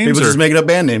up band names? People just making up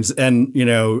band names and,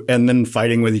 and then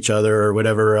fighting with each other or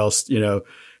whatever else,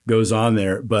 goes on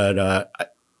there. But,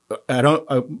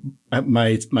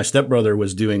 my stepbrother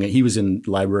was doing it. He was in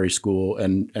library school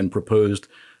and proposed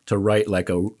to write like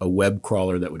a web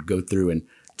crawler that would go through and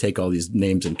take all these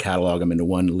names and catalog them into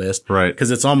one list. Right.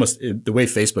 Because it's almost the way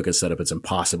Facebook is set up, it's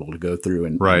impossible to go through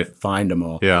and find them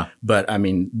all. Yeah. But I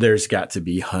mean, there's got to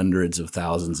be hundreds of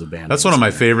thousands of bands. That's one of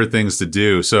my favorite things to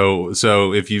do. So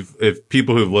if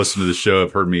people who've listened to the show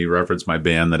have heard me reference my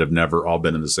band that have never all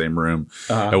been in the same room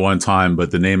at one time,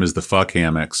 but the name is the Fuck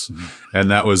Hammocks.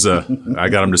 And that was I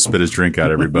got him to spit his drink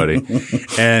out, everybody.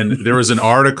 And there was an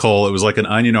article, it was like an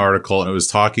Onion article, and it was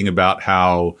talking about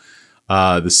how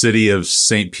the city of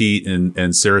St. Pete and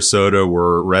Sarasota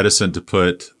were reticent to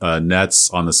put nets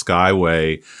on the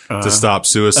Skyway to stop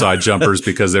suicide jumpers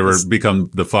because they were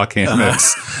become the fuck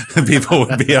hammocks. People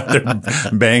would be out there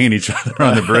banging each other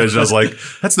on the bridge. And I was like,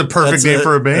 that's the perfect name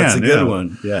for a band. That's a good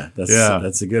one. Yeah,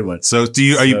 that's a good one. So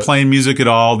are you playing music at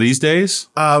all these days?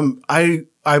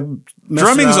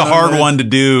 Drumming is a hard one to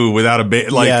do without a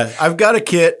band. I've got a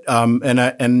kit,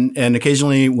 and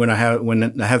occasionally when I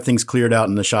have things cleared out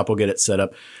and the shop will get it set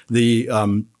up. The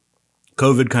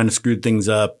COVID kind of screwed things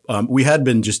up. We had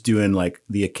been just doing like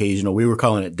the occasional. We were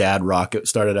calling it Dad Rock. It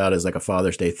started out as like a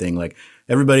Father's Day thing. Like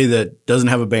everybody that doesn't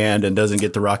have a band and doesn't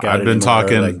get to rock out. I've been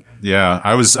talking.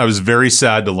 I was very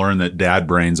sad to learn that Dad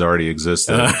Brains already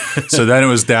existed. So then it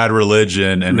was Dad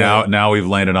Religion, and now we've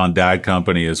landed on Dad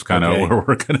Company is kind of where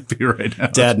we're going to be right now.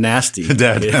 Dad Nasty.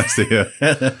 Dad Nasty.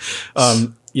 Yeah.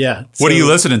 Yeah. What are you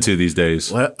listening to these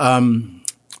days?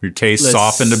 Your taste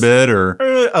softened a bit, or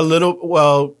a little?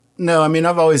 Well, no. I mean,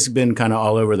 I've always been kind of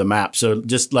all over the map. So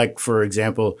just like, for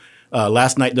example,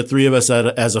 last night, the three of us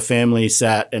as a family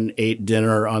sat and ate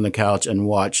dinner on the couch and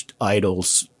watched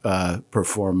Idols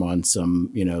perform on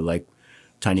some, like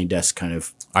Tiny Desk kind of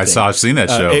thing. I've seen that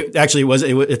show.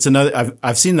 It's another.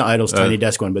 I've seen the Idols Tiny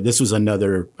Desk one, but this was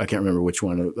another. I can't remember which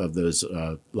one of those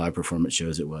live performance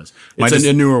shows it was. It's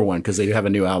a newer one because they have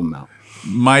a new album out.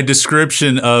 My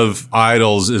description of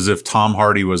Idols is if Tom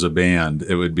Hardy was a band,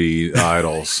 it would be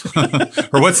Idols.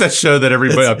 Or what's that show that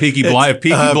everybody, if Peaky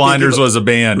Blinders was a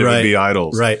band, it would be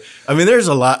Idols. Right. I mean, there's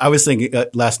a lot. I was thinking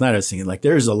last night, like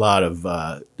there's a lot of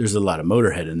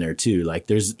Motorhead in there too. Like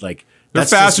there's like, they're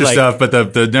faster stuff, but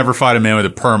the Never Fight a Man with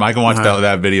a Perm, I can watch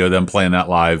that video of them playing that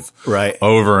live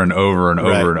over and over and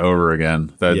over and over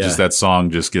again. That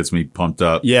song just gets me pumped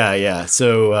up. Yeah, yeah.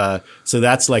 So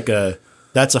that's like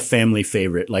that's a family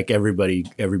favorite. Like everybody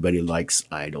likes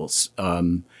Idols.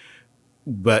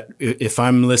 But if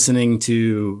I'm listening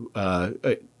to,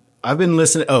 I've been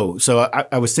listening. Oh, so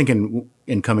I was thinking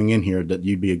in coming in here that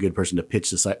you'd be a good person to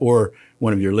pitch this, or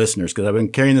one of your listeners, because I've been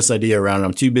carrying this idea around and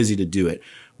I'm too busy to do it.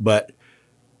 But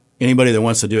anybody that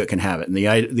wants to do it can have it. And the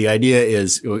idea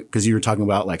is, because you were talking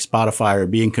about like Spotify or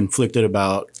being conflicted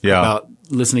about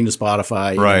listening to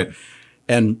Spotify. Right.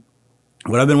 And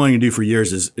what I've been wanting to do for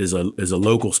years is a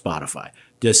local Spotify.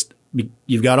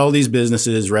 You've got all these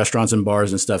businesses, restaurants and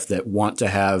bars and stuff that want to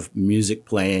have music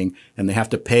playing, and they have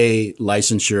to pay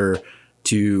licensure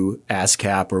to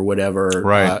ASCAP or whatever,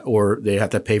 Right. Or they have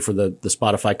to pay for the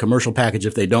Spotify commercial package.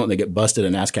 If they don't, they get busted,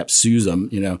 and ASCAP sues them,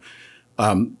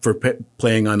 for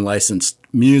playing unlicensed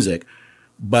music.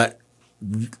 But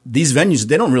these venues,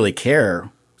 they don't really care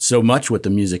so much what the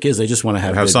music is. They just want to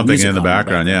have good something music in the on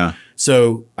background. Yeah.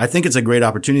 So I think it's a great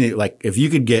opportunity. Like if you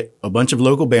could get a bunch of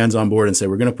local bands on board and say,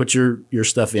 we're going to put your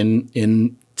stuff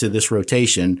into this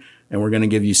rotation, and we're going to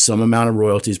give you some amount of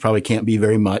royalties. Probably can't be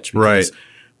very much because Right.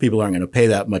 people aren't going to pay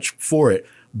that much for it.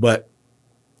 But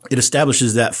it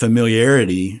establishes that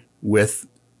familiarity with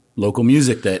local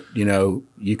music that,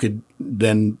 you could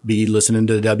then be listening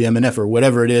to WMNF or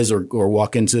whatever it is, or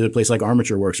walk into a place like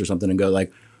Armature Works or something and go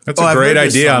like, That's "Oh, a I've great heard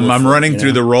this idea. song I'm before," running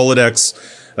through the Rolodex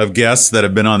of guests that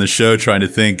have been on the show, trying to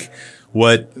think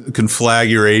what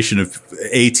conflagration of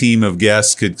a team of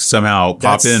guests could somehow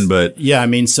pop in. But yeah, I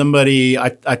mean,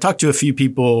 I talked to a few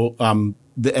people,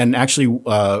 and actually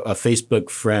a Facebook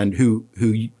friend who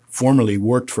formerly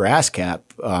worked for ASCAP.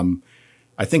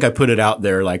 I think I put it out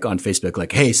there like on Facebook,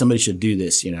 like, hey, somebody should do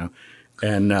this,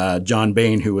 And John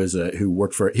Bain, who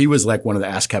worked for, he was like one of the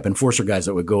ASCAP enforcer guys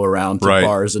that would go around to Right.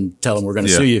 bars and tell them we're going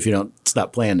to sue you if you don't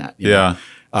stop playing that. you yeah,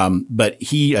 know? But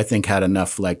he, I think, had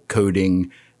enough like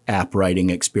coding, app writing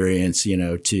experience,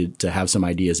 to have some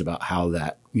ideas about how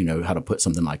that, how to put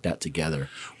something like that together.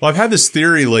 well, I've had this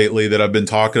theory lately that I've been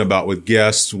talking about with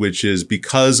guests, which is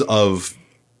because of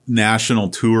national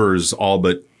tours all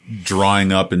but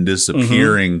drying up and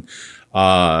disappearing,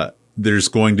 there's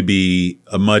going to be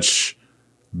a much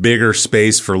bigger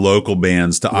space for local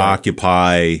bands to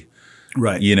occupy,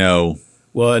 Right.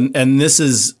 Well, and this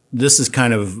is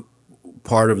kind of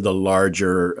part of the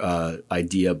larger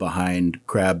idea behind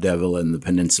Crab Devil and the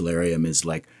Peninsularium is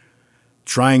like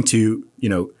trying to,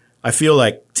 I feel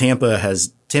like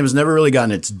Tampa's never really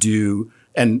gotten its due,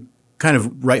 and kind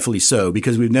of rightfully so,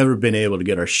 because we've never been able to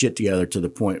get our shit together to the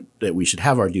point that we should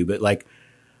have our due. But like,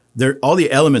 all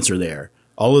the elements are there.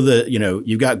 All of the,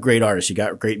 you've got great artists, you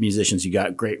got great musicians, you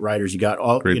got great writers, you got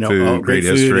all, Great all food, great great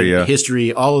food history, and yeah.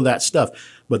 history, all of that stuff.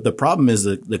 But the problem is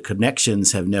that the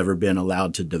connections have never been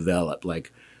allowed to develop.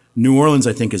 Like New Orleans,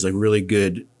 I think, is a really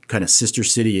good kind of sister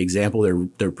city example.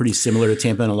 They're pretty similar to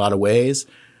Tampa in a lot of ways,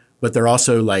 but they're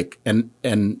also like, and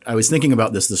I was thinking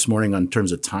about this morning on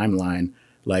terms of timeline,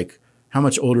 like how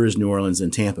much older is New Orleans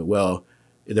than Tampa? Well,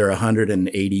 they're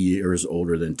 180 years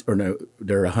older than, or no,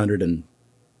 they're 100 and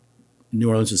New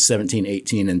Orleans was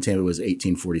 1718 and Tampa was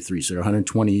 1843. So they're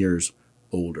 120 years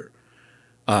older.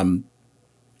 And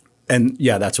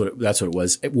yeah, that's what it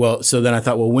was. Well, so then I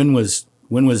thought, well, when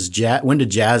did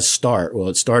jazz start? Well,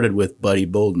 it started with Buddy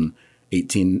Bolden,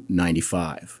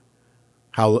 1895.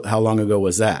 How long ago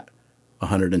was that?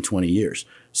 120 years.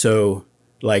 So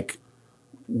like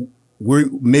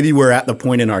we're at the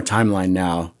point in our timeline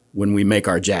now when we make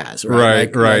our jazz,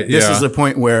 right? Right. This is the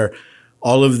point where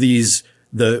all of these,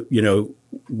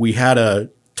 we had a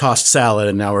tossed salad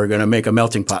and now we're going to make a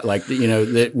melting pot. Like,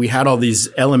 that we had all these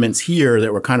elements here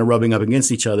that were kind of rubbing up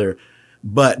against each other.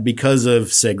 But because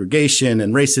of segregation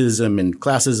and racism and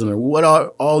classism and what are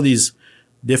all these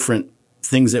different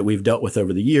things that we've dealt with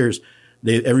over the years,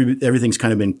 everything's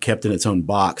kind of been kept in its own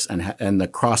box, and the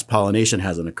cross-pollination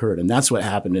hasn't occurred. And that's what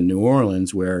happened in New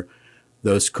Orleans, where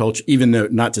those cultures, even though,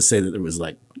 not to say that there was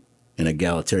like an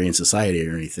egalitarian society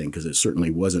or anything, because it certainly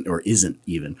wasn't or isn't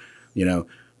even,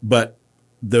 but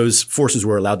those forces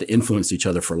were allowed to influence each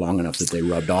other for long enough that they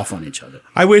rubbed off on each other.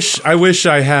 I wish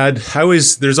I had.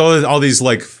 There's all these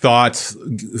like thought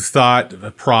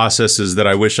processes that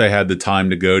I wish I had the time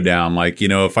to go down. Like,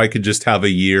 if I could just have a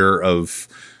year of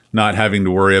not having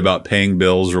to worry about paying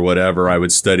bills or whatever, I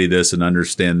would study this and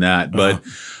understand that. But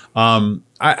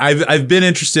I've been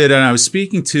interested, and I was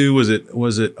speaking to was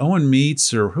it Owen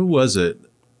Meets or who was it?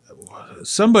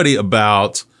 Somebody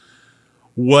about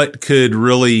what could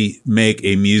really make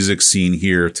a music scene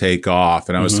here take off.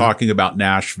 And I was talking about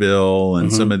Nashville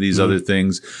and some of these other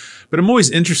things, but I'm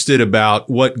always interested about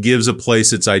what gives a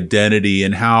place its identity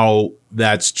and how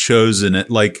that's chosen.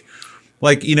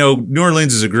 New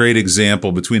Orleans is a great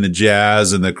example between the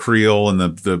jazz and the Creole and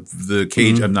the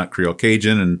Cajun, I'm not Creole,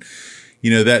 Cajun, and,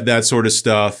 that sort of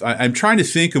stuff. I'm trying to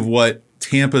think of what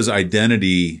Tampa's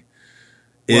identity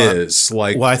is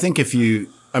like. Well, I think if you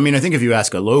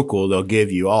ask a local, they'll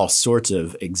give you all sorts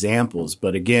of examples.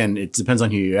 But again, it depends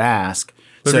on who you ask.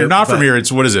 But if you're not from here,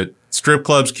 what is it? strip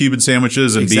clubs, Cuban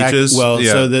sandwiches, and Exactly. beaches. Well,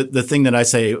 yeah. so the thing that I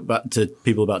say to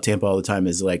people about Tampa all the time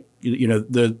is like,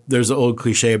 there's an old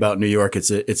cliche about New York.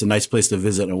 It's a nice place to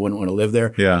visit and I wouldn't want to live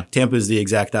there. Yeah. Tampa is the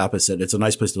exact opposite. It's a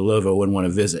nice place to live. I wouldn't want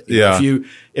to visit. Yeah.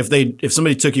 If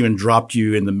somebody took you and dropped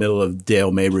you in the middle of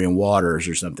Dale Mabry and Waters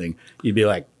or something, you'd be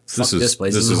like, fuck this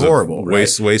place. This is horrible. A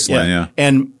wasteland. Yeah.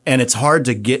 And it's hard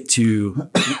to get to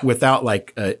without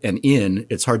like an inn.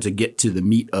 It's hard to get to the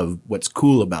meat of what's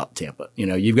cool about Tampa.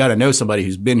 You've got to know somebody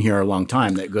who's been here a long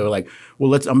time that go like,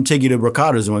 well, I'm gonna take you to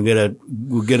Brocados and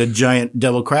we'll get a giant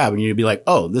devil crab, and you'd be like,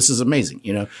 oh, this is amazing.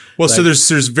 Well, so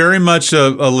there's very much a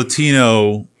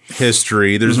Latino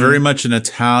history. There's very much an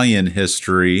Italian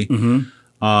history.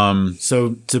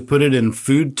 So to put it in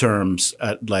food terms,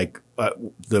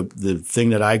 the thing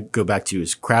that I go back to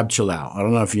is crab chilao. I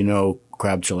don't know if you know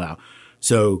crab chilao.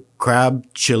 So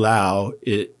crab chilao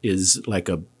is like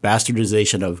a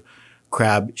bastardization of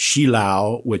crab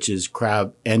chilao, which is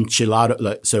crab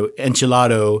enchilado. So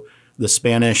enchilado, the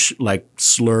Spanish like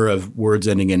slur of words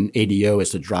ending in ADO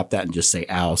is to drop that and just say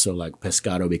 "ao." So like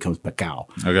pescado becomes pecao.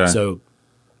 Okay. So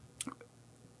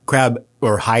crab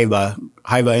or jaiba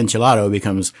enchilado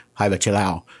becomes jaiba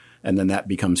chilao. And then that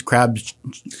becomes crab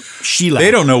chilao. They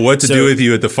don't know what to do with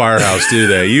you at the firehouse, do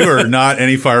they? You are not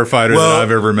any firefighter that I've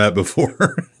ever met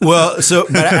before.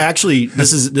 But actually,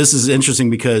 this is interesting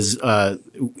because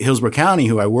Hillsborough County,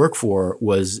 who I work for,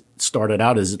 started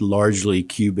out as largely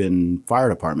Cuban fire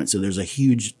department. So there's a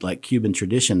huge like Cuban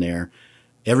tradition there.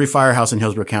 Every firehouse in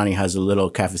Hillsborough County has a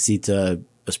little cafecita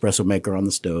espresso maker on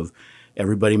the stove.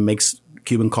 Everybody makes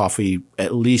Cuban coffee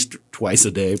at least twice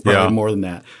a day, probably more than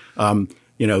that.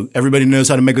 Everybody knows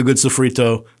how to make a good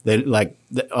sofrito.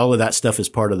 All of that stuff is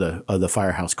part of the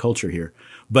firehouse culture here.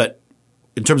 But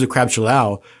in terms of crab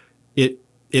chilao, it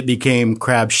became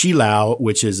crab shilao,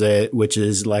 which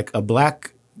is like a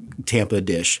black Tampa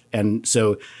dish. And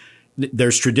so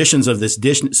there's traditions of this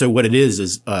dish. So what it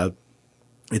is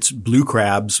it's blue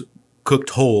crabs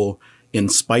cooked whole in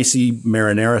spicy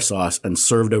marinara sauce and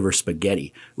served over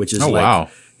spaghetti, which is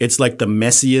it's like the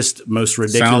messiest, most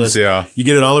ridiculous. You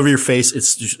get it all over your face.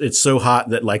 It's so hot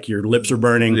that like your lips are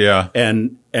burning. Yeah.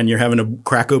 And you're having to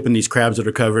crack open these crabs that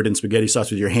are covered in spaghetti sauce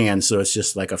with your hands. So it's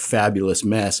just like a fabulous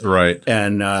mess. Right.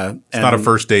 And it's not a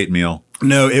first date meal.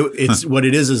 No, it's what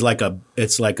it is like a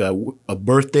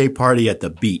birthday party at the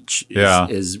beach.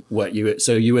 Is what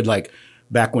you would like.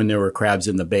 Back when there were crabs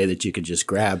in the bay that you could just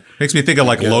grab. Makes me think of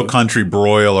like Low Country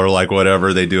Broil or like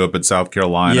whatever they do up in South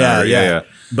Carolina. Yeah.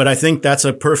 But I think that's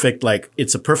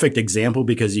it's a perfect example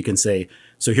because you can say,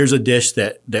 so here's a dish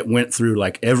that went through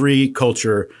like every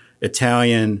culture,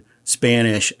 Italian,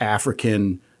 Spanish,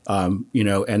 African, and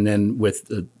then with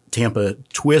the Tampa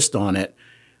twist on it,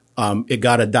 it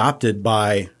got adopted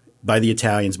by the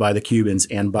Italians, by the Cubans,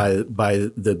 and by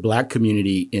the black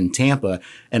community in Tampa,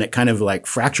 and it kind of like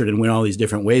fractured and went all these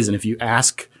different ways. And if you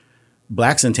ask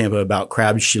blacks in Tampa about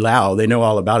crab shilao, they know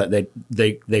all about it.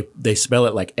 They spell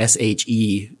it like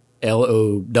SHELOW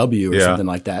or something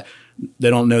like that. They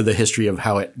don't know the history of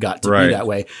how it got to be that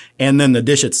way. And then the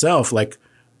dish itself, like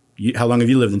how long have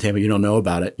you lived in Tampa? You don't know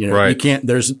about it. You can't.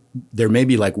 There may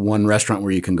be like one restaurant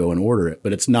where you can go and order it,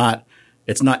 but it's not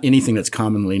anything that's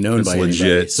commonly known by legit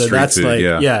anybody. So that's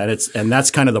food, and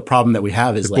that's kind of the problem that we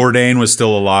have is if Bourdain was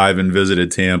still alive and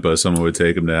visited Tampa, someone would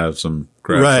take him to have some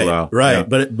crab chilao. Right.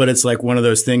 Yeah. But it's like one of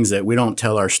those things that we don't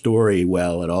tell our story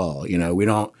well at all. We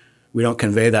don't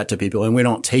convey that to people, and we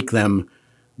don't take them.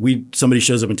 Somebody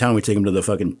shows up in town, we take them to the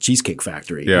fucking Cheesecake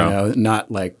Factory. Yeah.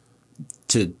 Not like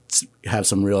to have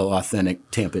some real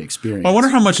authentic Tampa experience. I wonder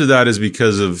how much of that is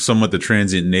because of somewhat the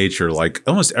transient nature. Like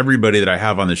almost everybody that I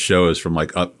have on the show is from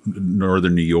like up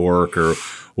northern New York or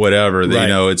whatever.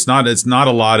 It's not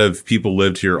a lot of people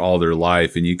lived here all their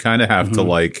life, and you kind of have to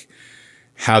like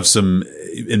have some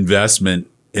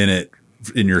investment in it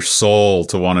in your soul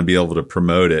to want to be able to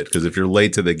promote it. Because if you're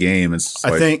late to the game, it's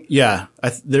I think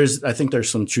there's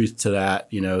some truth to that.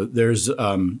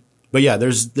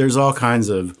 There's all kinds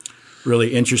of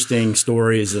really interesting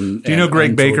stories. And do you know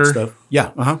Greg Baker? Stuff.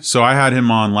 Yeah. So I had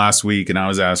him on last week, and I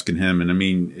was asking him, and I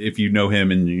mean, if you know him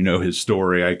and you know his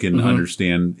story, I can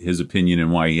understand his opinion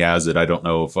and why he has it. I don't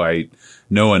know if I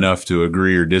know enough to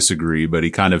agree or disagree, but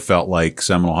he kind of felt like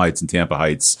Seminole Heights and Tampa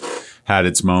Heights had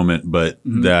its moment, but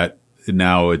that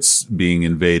now it's being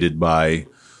invaded by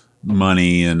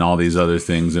money and all these other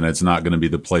things, and it's not going to be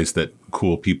the place that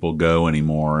cool people go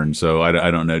anymore. And so I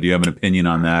don't know. Do you have an opinion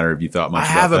on that, or have you thought much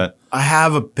about that? I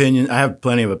have opinion. I have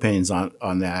plenty of opinions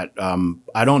on that.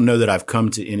 I don't know that I've come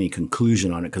to any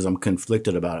conclusion on it because I'm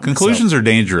conflicted about it. Conclusions are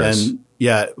dangerous. And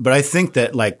but I think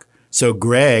that so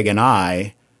Greg and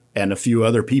I and a few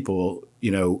other people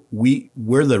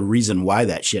we're the reason why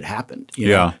that shit happened. You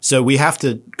know? Yeah. So we have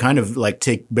to kind of like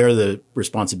bear the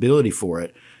responsibility for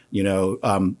it.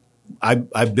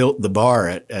 I built the bar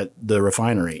at the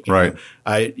refinery. Right.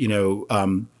 I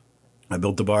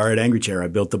built the bar at Angry Chair. I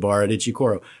built the bar at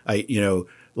Ichikoro. I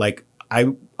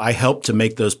helped to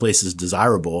make those places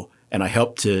desirable, and I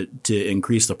helped to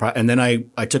increase the price. And then I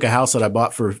took a house that I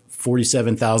bought for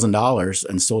 $47,000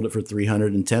 and sold it for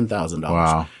 $310,000.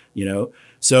 Wow.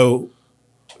 So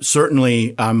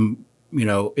certainly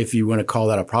if you want to call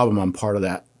that a problem, I'm part of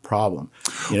that problem.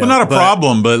 Well, not a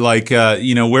problem, but like,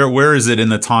 where is it in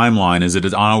the timeline? Is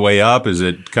it on the way up? Is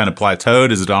it kind of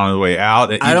plateaued? Is it on the way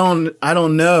out? I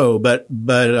don't know, but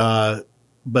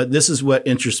this is what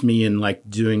interests me in like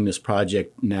doing this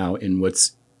project now in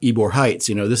what's Ybor Heights.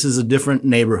 This is a different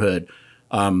neighborhood.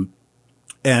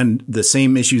 And the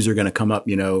same issues are going to come up.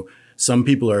 Some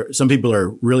people are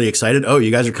really excited. Oh,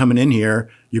 you guys are coming in here.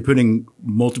 You're putting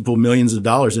multiple millions of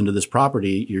dollars into this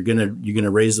property. You're gonna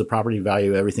raise the property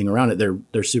value, everything around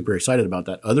it. They're super excited about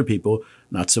that. Other people,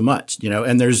 not so much.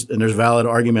 And there's valid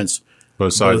arguments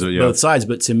both sides. Both sides.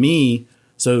 But to me,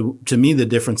 the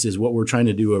difference is what we're trying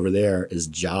to do over there is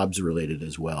jobs related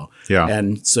as well. Yeah.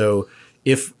 And so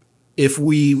if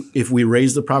we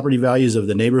raise the property values of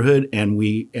the neighborhood and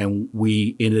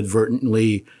we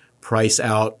inadvertently price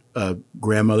out a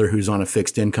grandmother who's on a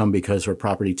fixed income because her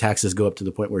property taxes go up to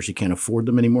the point where she can't afford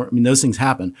them anymore. I mean, those things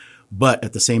happen. But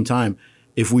at the same time,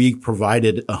 if we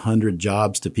provided 100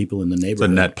 jobs to people in the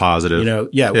neighborhood, it's a net positive.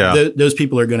 Those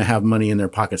people are going to have money in their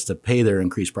pockets to pay their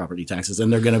increased property taxes,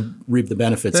 and they're going to reap the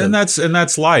benefits. And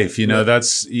that's life.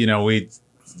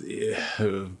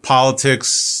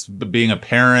 Politics, being a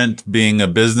parent, being a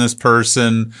business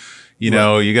person. You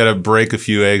got to break a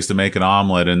few eggs to make an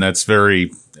omelet, and that's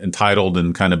very entitled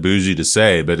and kind of bougie to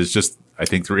say, but it's just, I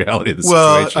think, the reality of the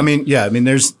situation.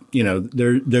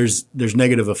 There's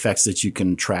negative effects that you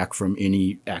can track from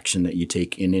any action that you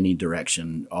take in any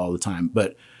direction all the time.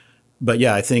 But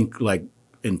yeah, I think like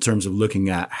in terms of looking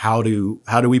at how do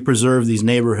we preserve these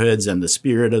neighborhoods and the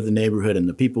spirit of the neighborhood and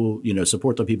the people,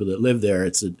 support the people that live there.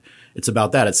 It's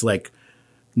about that. It's like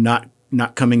not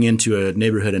coming into a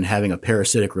neighborhood and having a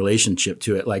parasitic relationship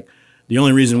to it. Like the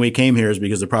only reason we came here is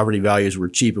because the property values were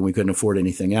cheap and we couldn't afford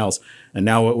anything else. And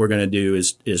now what we're going to do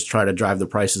is try to drive the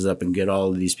prices up and get all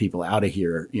of these people out of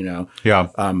here, Yeah.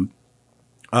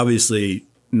 Obviously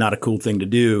not a cool thing to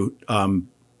do.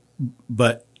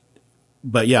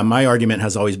 But yeah, my argument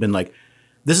has always been like,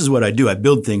 this is what I do. I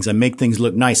build things. I make things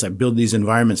look nice. I build these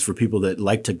environments for people that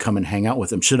like to come and hang out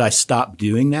with them. Should I stop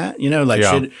doing that?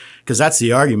 Because that's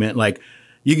the argument. Like,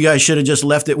 you guys should have just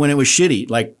left it when it was shitty.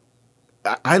 Like,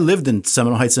 I lived in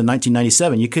Seminole Heights in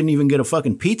 1997. You couldn't even get a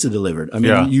fucking pizza delivered. I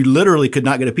mean, you literally could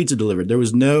not get a pizza delivered. There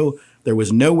was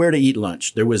nowhere to eat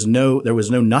lunch. There was no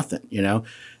nothing,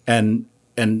 and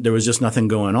there was just nothing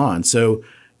going on. So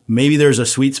maybe there's a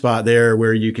sweet spot there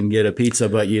where you can get a pizza,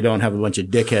 but you don't have a bunch of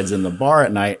dickheads in the bar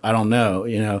at night. I don't know,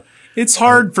 It's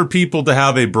hard for people to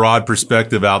have a broad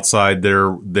perspective outside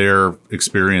their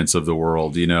experience of the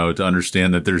world, to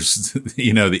understand that there's,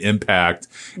 the impact.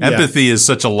 Empathy is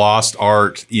such a lost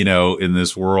art, in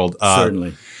this world.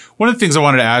 Certainly. One of the things I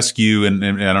wanted to ask you, and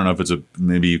I don't know if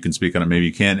maybe you can speak on it, maybe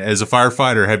you can. As a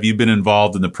firefighter, have you been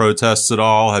involved in the protests at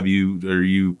all? Are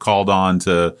you called on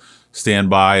to stand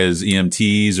by as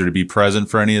EMTs or to be present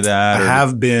for any of that? I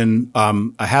have been.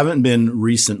 I haven't been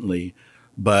recently.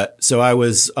 But so I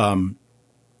was,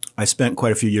 I spent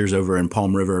quite a few years over in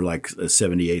Palm River, like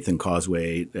 78th and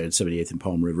Causeway, 78th and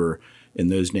Palm River in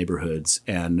those neighborhoods.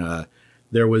 And,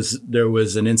 there was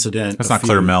an incident. That's not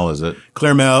Claremelle, is it?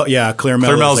 Claremelle, yeah,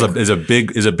 Claremelle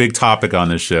is a big topic on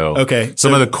this show. Okay.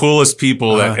 Some of the coolest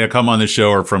people that come on the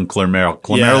show are from Claremelle.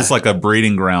 Claremelle's like a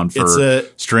breeding ground for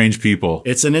strange people.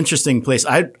 It's an interesting place.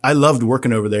 I loved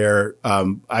working over there.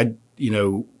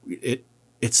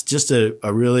 It's just a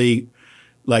really,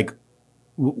 like,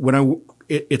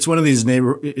 it's one of these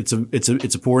it's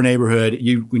a poor neighborhood.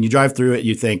 When you drive through it,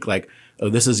 you think like, oh,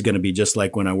 this is going to be just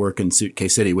like when I work in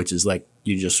Suitcase City, which is like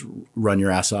you just run your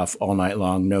ass off all night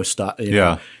long, no stop.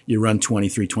 You run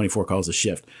 23, 24 calls a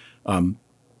shift. Palm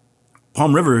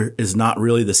River is not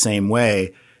really the same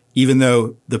way, even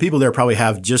though the people there probably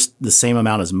have just the same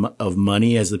amount of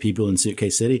money as the people in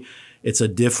Suitcase City. It's a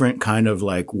different kind of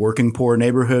like working poor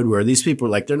neighborhood where these people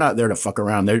are like, they're not there to fuck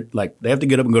around. They're like, they have to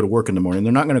get up and go to work in the morning.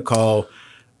 They're not going to call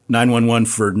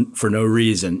 911 for no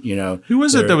reason, Who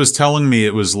was it that was telling me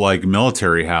it was like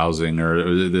military housing,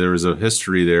 or there was a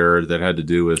history there that had to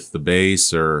do with the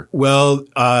base, or? Well,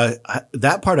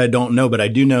 that part I don't know, but I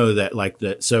do know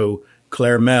that so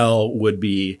Claremelle would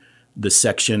be the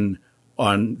section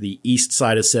on the east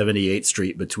side of 78th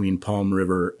Street between Palm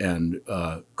River and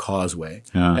Causeway.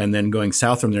 Yeah. And then going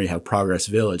south from there, you have Progress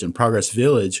Village. And Progress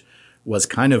Village was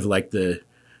kind of like the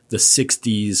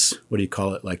 60s, what do you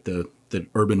call it, like the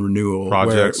urban renewal.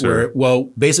 Projects well,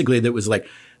 basically that was like,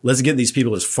 let's get these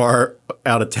people as far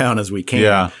out of town as we can.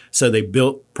 Yeah. So they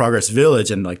built Progress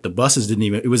Village, and like the buses didn't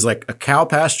even, it was like a cow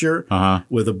pasture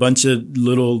with a bunch of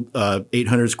little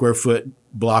 800 square foot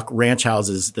block ranch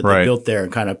houses that they built there,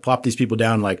 and kind of plopped these people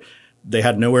down. Like they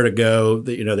had nowhere to go.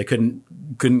 They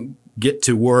couldn't get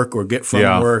to work or get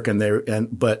from work.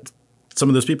 But some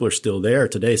of those people are still there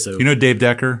today. So, You know Dave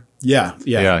Decker? yeah.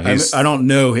 I don't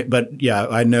know, but yeah,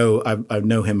 I know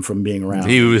him from being around.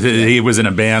 He was in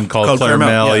a band called Claire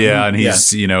Mel, and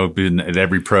he's yeah. been at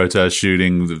every protest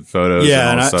shooting the photos.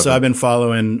 Yeah, and all stuff. so I've been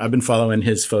following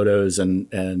his photos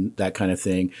and that kind of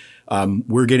thing.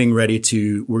 We're getting ready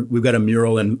to. We've got a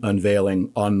mural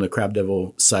unveiling on the Crab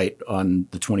Devil site on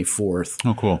the 24th.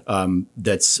 Oh, cool.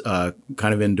 That's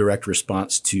kind of in direct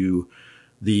response to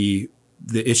the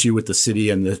issue with the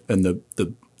city and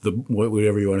the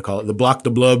whatever you want to call it, the Block the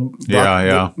Blub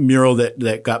the mural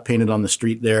that got painted on the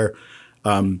street there.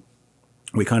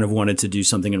 We kind of wanted to do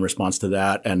something in response to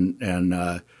that and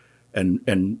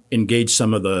engage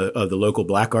some of the local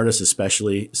Black artists,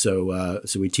 especially. So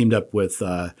we teamed up with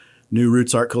New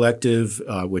Roots Art Collective,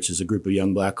 which is a group of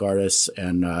young Black artists,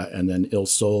 and then Il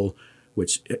Sol,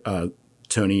 which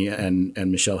Tony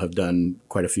and Michelle have done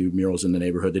quite a few murals in the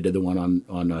neighborhood. They did the one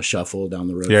on Shuffle down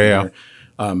the road. There.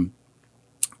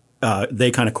 They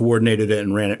kind of coordinated it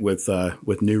and ran it with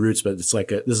New Roots, but it's like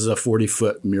this is a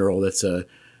 40-foot mural that's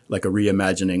like a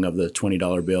reimagining of the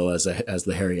 $20 bill as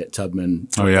the Harriet Tubman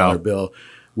 $20 bill,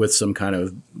 with some kind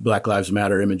of Black Lives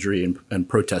Matter imagery and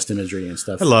protest imagery and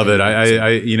stuff. I love it.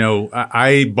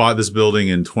 I bought this building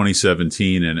in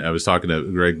 2017, and I was talking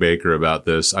to Greg Baker about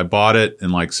this. I bought it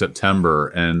in like September,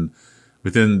 and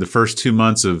within the first 2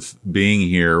 months of being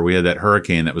here, we had that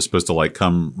hurricane that was supposed to like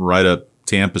come right up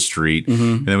Tampa Street,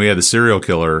 and then we had the serial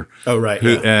killer. Oh, right.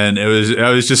 And I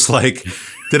was just like,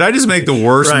 did I just make the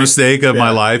worst mistake of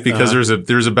my life? Because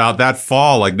there's about that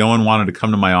fall, like no one wanted to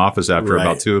come to my office after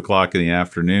about 2:00 in the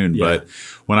afternoon. Yeah. But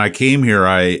when I came here,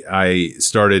 I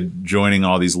started joining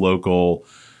all these local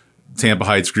Tampa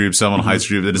Heights groups, Seminole Heights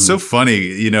group. And it's so funny,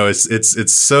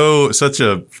 it's such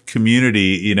a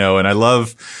community, and I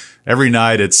love. Every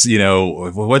night it's,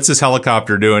 what's this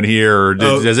helicopter doing here? Or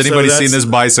has anybody seen this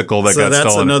bicycle that got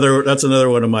stolen? That's another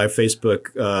one of my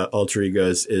Facebook alter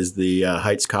egos is the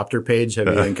Heights Copter page. Have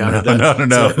you encountered that?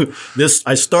 No. So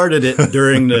I started it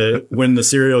during when the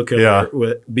serial killer,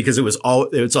 because it was all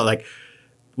like,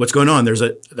 what's going on?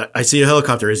 I see a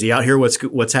helicopter. Is he out here?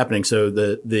 What's happening? So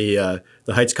the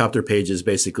Heights Copter page is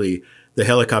basically the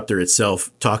helicopter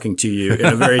itself talking to you in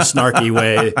a very snarky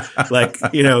way. Like,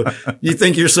 you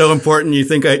think you're so important. You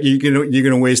think you're going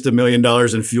to waste $1 million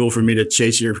in fuel for me to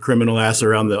chase your criminal ass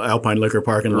around the Alpine Liquor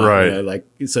parking lot. Right.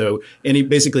 So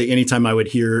anytime I would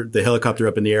hear the helicopter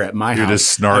up in the air at my house, just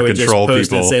snark I would and just troll post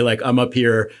people. and say like, I'm up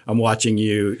here, I'm watching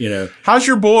you, How's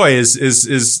your boy?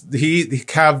 Is he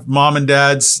have mom and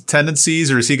dad's tendencies,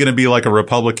 or is he going to be like a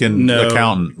Republican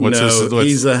accountant?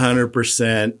 He's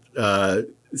 100%,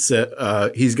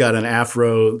 so he's got an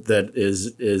afro that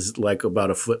is like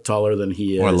about a foot taller than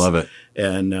he is. Oh, I love it.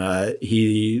 And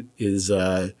he is,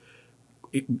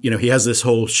 he has this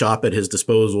whole shop at his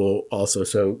disposal also.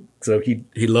 So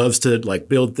he loves to like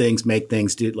build things, make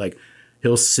things,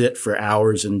 he'll sit for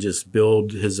hours and just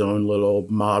build his own little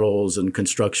models and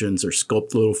constructions or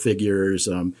sculpt little figures.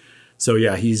 So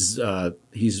yeah, he's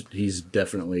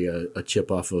definitely a chip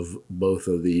off of both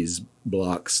of these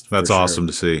blocks. That's awesome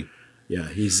to see. Yeah,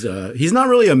 he's not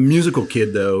really a musical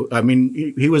kid though. I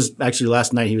mean, he was actually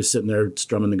last night. He was sitting there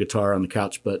strumming the guitar on the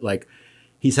couch. But like,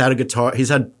 he's had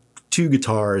 2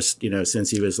 guitars, since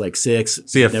he was like 6.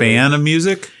 Is he a fan of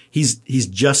music? He's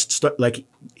just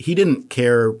he didn't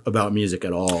care about music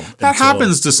at all. That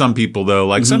happens to some people though.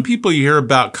 Like some people you hear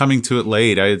about coming to it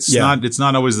late. It's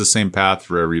not always the same path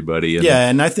for everybody.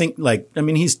 And I think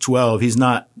he's 12. He's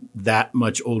not that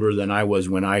much older than I was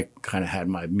when I kind of had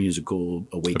my musical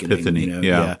awakening. Epiphany.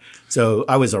 Yeah. So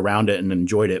I was around it and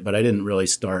enjoyed it, but I didn't really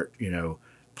start,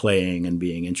 playing and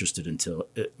being interested until,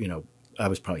 I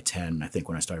was probably 10, I think,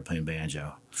 when I started playing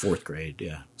banjo, 4th grade.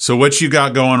 Yeah. So what you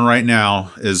got going right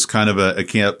now is kind of a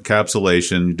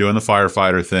encapsulation. You're doing the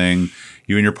firefighter thing.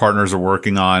 you and your partners are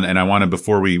working on. And I want to,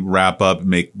 before we wrap up,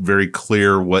 make very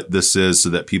clear what this is so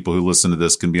that people who listen to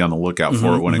this can be on the lookout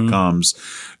for it when it comes.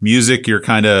 Music, you're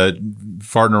kind of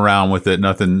farting around with it.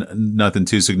 Nothing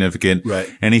too significant. Right.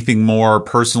 Anything more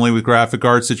personally with graphic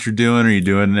arts that you're doing? Are you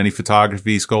doing any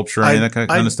photography, sculpture, any of that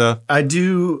kind of stuff? I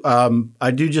do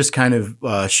just kind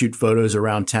of shoot photos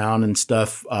around town and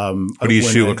stuff. What do you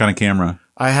shoot? What kind of camera?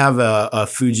 I have a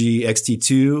Fuji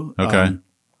X-T2. Okay.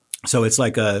 So it's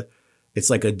like a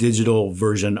digital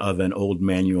version of an old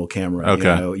manual camera.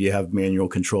 Okay. You have manual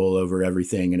control over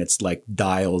everything, and it's like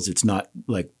dials. It's not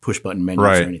like push button menus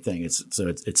Right. or anything.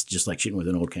 It's just like shooting with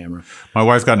an old camera. My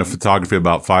wife got into photography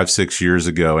about 5-6 years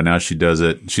ago, and now she does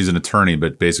it. She's an attorney,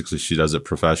 but basically she does it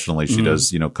professionally. She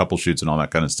does, couple shoots and all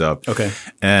that kind of stuff. Okay.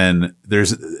 And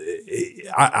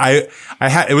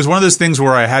it was one of those things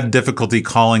where I had difficulty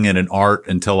calling it an art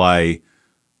until I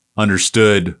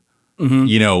understood,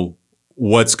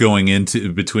 what's going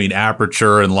into between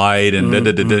aperture and light and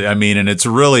I mean, and it's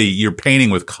really, you're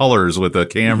painting with colors with a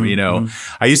camera,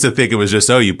 I used to think it was just,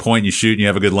 you point and you shoot and you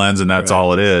have a good lens and that's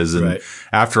all it is. And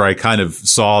after I kind of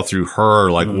saw through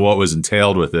her, like what was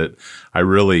entailed with it, I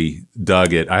really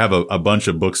dug it. I have a bunch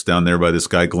of books down there by this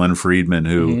guy, Glenn Friedman,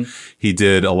 who he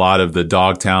did a lot of the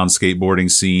Dogtown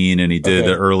skateboarding scene, and he did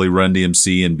the early Run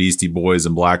DMC and Beastie Boys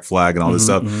and Black Flag and all this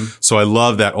stuff. So I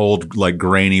love that old, like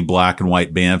grainy black and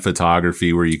white band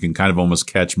photography where you can kind of almost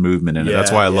catch movement in it.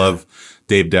 That's why I love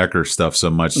Dave Decker stuff so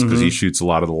much, because he shoots a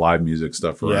lot of the live music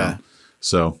stuff around. Yeah.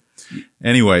 So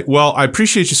anyway, well, I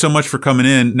appreciate you so much for coming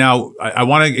in. Now I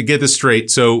want to get this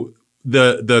straight. So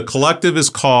the collective is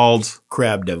called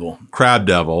Crab Devil. Crab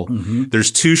Devil.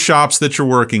 There's 2 shops that you're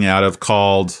working out of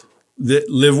called The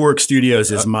Livework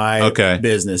Studios is my okay.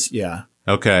 business. Yeah.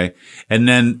 Okay. And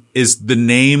then is the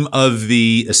name of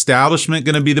the establishment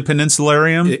going to be the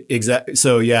Peninsularium? Exactly.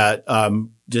 So yeah,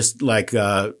 just like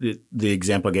the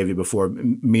example I gave you before,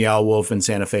 Meow Wolf in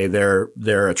Santa Fe,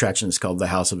 their attraction is called the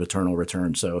House of Eternal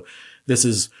Return. So this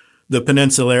is the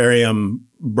Peninsularium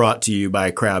brought to you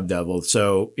by Crab Devil.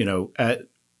 So,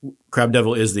 Crab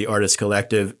Devil is the artist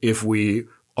collective. If we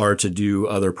are to do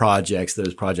other projects,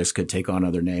 those projects could take on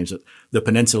other names. The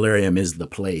Peninsularium is the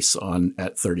place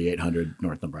at 3800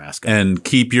 North Nebraska. And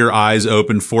keep your eyes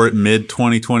open for it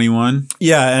mid-2021?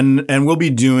 Yeah, and we'll be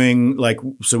doing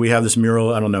so we have this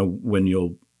mural. I don't know when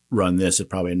you'll run this. It's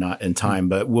probably not in time,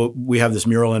 but we have this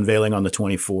mural unveiling on the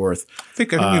 24th. I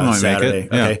think we might Saturday.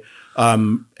 make it. Yeah. Okay.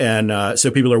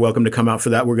 So people are welcome to come out for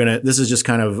that. This is just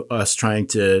kind of us trying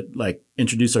to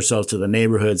introduce ourselves to the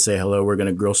neighborhood, say hello. We're going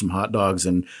to grill some hot dogs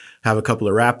and have a couple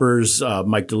of rappers.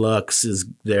 Mike Deluxe is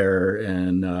there,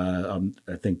 and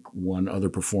I think one other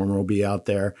performer will be out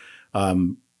there,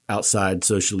 outside,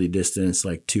 socially distanced,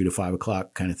 like 2 to 5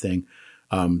 o'clock kind of thing.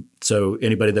 So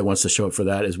anybody that wants to show up for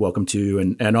that is welcome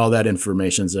to, and all that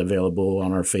information is available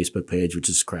on our Facebook page, which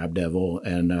is Crab Devil,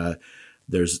 and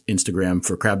there's Instagram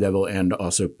for Crab Devil, and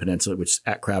also Peninsula, which is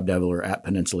at Crab Devil or at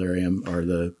Peninsularium are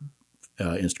the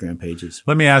Instagram pages.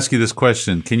 Let me ask you this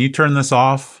question. Can you turn this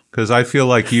off? Because I feel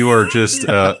like you are just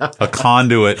a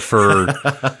conduit for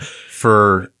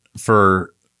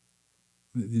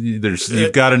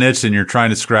you've got an itch and you're trying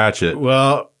to scratch it.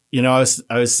 Well, I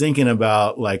was thinking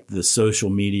about the social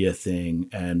media thing,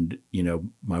 and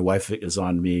my wife is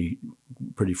on me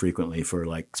pretty frequently for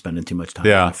spending too much time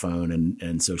on my phone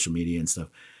and social media and stuff.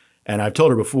 And I've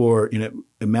told her before,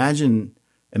 imagine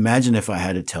if I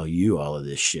had to tell you all of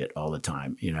this shit all the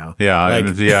time,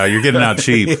 Yeah, you're getting out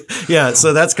cheap. Yeah,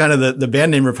 so that's kind of the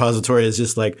band name repository is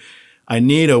just I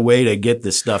need a way to get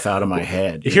this stuff out of my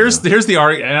head. Here's the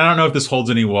argument, and I don't know if this holds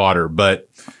any water, but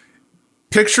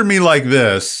picture me like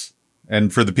this,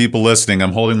 and for the people listening,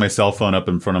 I'm holding my cell phone up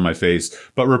in front of my face,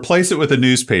 but replace it with a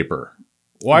newspaper.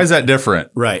 Why is that different?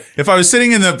 Right. If I was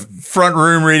sitting in the front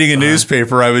room reading a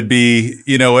newspaper, I would be,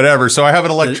 whatever. So I have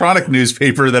an electronic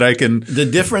newspaper that I can. The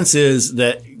difference is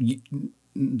that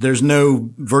there's no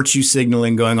virtue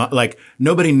signaling going on.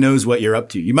 Nobody knows what you're up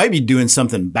to. You might be doing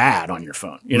something bad on your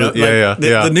phone.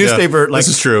 The newspaper. This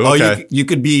is true. Okay. You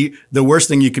could be, the worst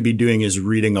thing you could be doing is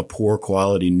reading a poor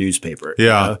quality newspaper.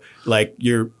 Yeah.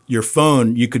 Your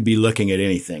phone, you could be looking at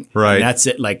anything. Right. And that's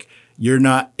it. You're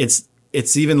not, it's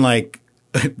even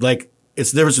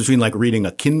it's the difference between reading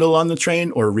a Kindle on the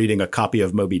train or reading a copy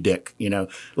of Moby Dick.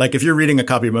 If you're reading a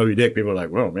copy of Moby Dick, people are like,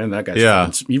 "Whoa, man, that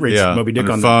guy's he reads Moby Dick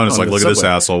on the phone." It's look at this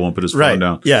asshole, won't put his phone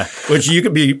down. Yeah, which you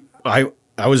could be. I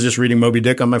was just reading Moby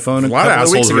Dick on my phone. A lot of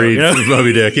assholes read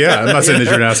Moby Dick. Yeah, I'm not saying that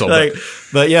you're an asshole,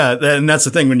 but yeah, and that's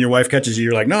the thing. When your wife catches you,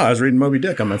 you're like, "No, I was reading Moby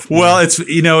Dick on my phone." Well,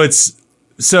 it's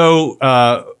So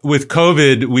with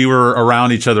COVID, we were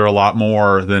around each other a lot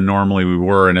more than normally we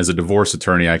were. And as a divorce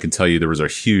attorney, I can tell you there was a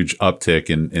huge uptick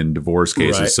in divorce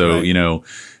cases. Right, so, right. you know,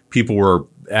 people were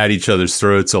at each other's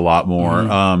throats a lot more.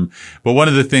 Mm-hmm. But one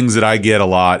of the things that I get a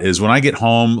lot is when I get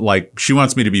home, like she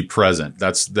wants me to be present.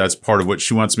 That's part of what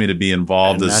she wants me to be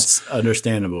involved. And that's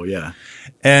understandable. Yeah.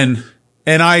 And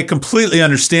I completely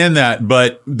understand that.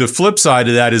 But the flip side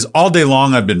of that is all day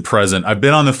long I've been present. I've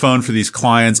been on the phone for these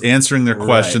clients, answering their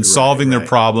questions, solving their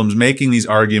problems, making these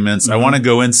arguments. I want to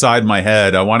go inside my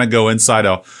head. I want to go inside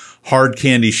a hard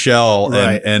candy shell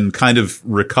and kind of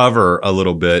recover a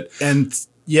little bit. And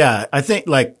yeah, I think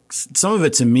like some of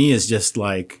it to me is just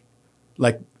like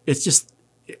it's just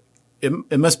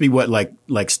it must be what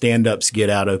like stand-ups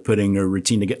get out of putting a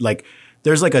routine together. Like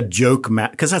there's like a joke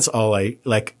because that's all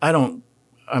I'll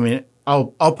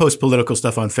post political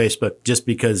stuff on Facebook just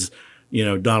because, you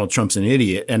know, Donald Trump's an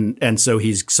idiot and so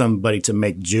he's somebody to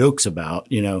make jokes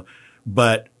about, you know,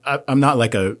 but I'm not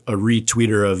like a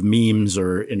retweeter of memes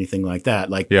or anything like that.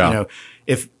 Like, you know,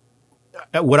 if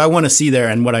what I want to see there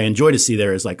and what I enjoy to see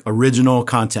there is like original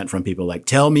content from people. Like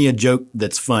tell me a joke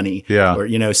that's funny, or,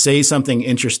 you know, say something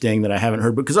interesting that I haven't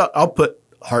heard, because I'll put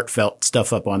heartfelt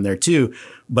stuff up on there too.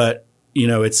 But, you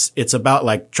know, it's about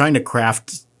like trying to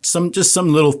craft some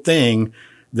little thing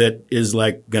that is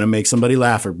like going to make somebody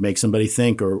laugh or make somebody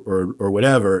think or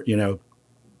whatever, you know.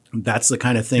 That's the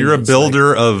kind of thing. You're a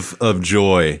builder of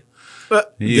joy.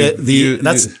 But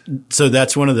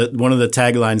that's one of the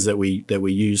taglines that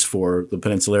we use for the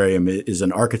Peninsularium is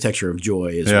an architecture of joy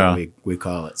is what we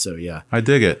call it. So yeah, I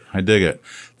dig it.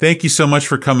 Thank you so much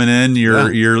for coming in.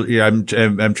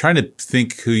 I'm trying to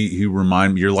think who you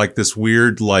remind me. You're like this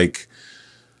weird like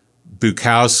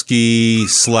Bukowski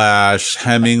 /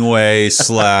 Hemingway /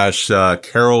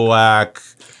 Kerouac.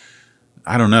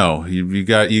 I don't know. You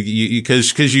got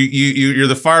because you're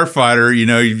the firefighter. You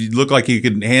know, you look like you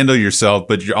can handle yourself,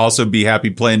 but you also be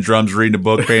happy playing drums, reading a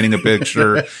book, painting a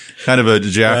picture, kind of a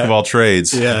jack of all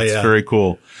trades. Yeah, it's very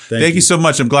cool. Thank you so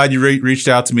much. I'm glad you reached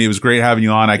out to me. It was great having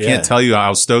you on. I can't tell you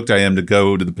how stoked I am to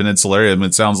go to the Peninsularium.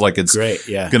 It sounds like it's great.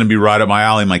 Yeah, going to be right up my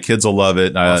alley. My kids will love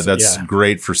it. Awesome. That's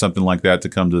great for something like that to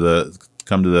come to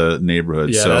the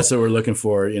neighborhood. Yeah, so that's what we're looking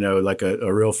for. You know, like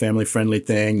a real family friendly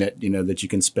thing that, you know, that you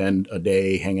can spend a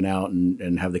day hanging out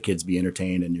and have the kids be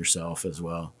entertained and yourself as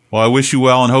well. Well, I wish you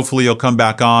well, and hopefully you'll come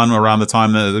back on around the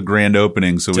time of the grand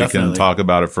opening so we can talk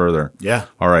about it further. Yeah.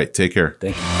 All right. Take care.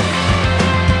 Thank you.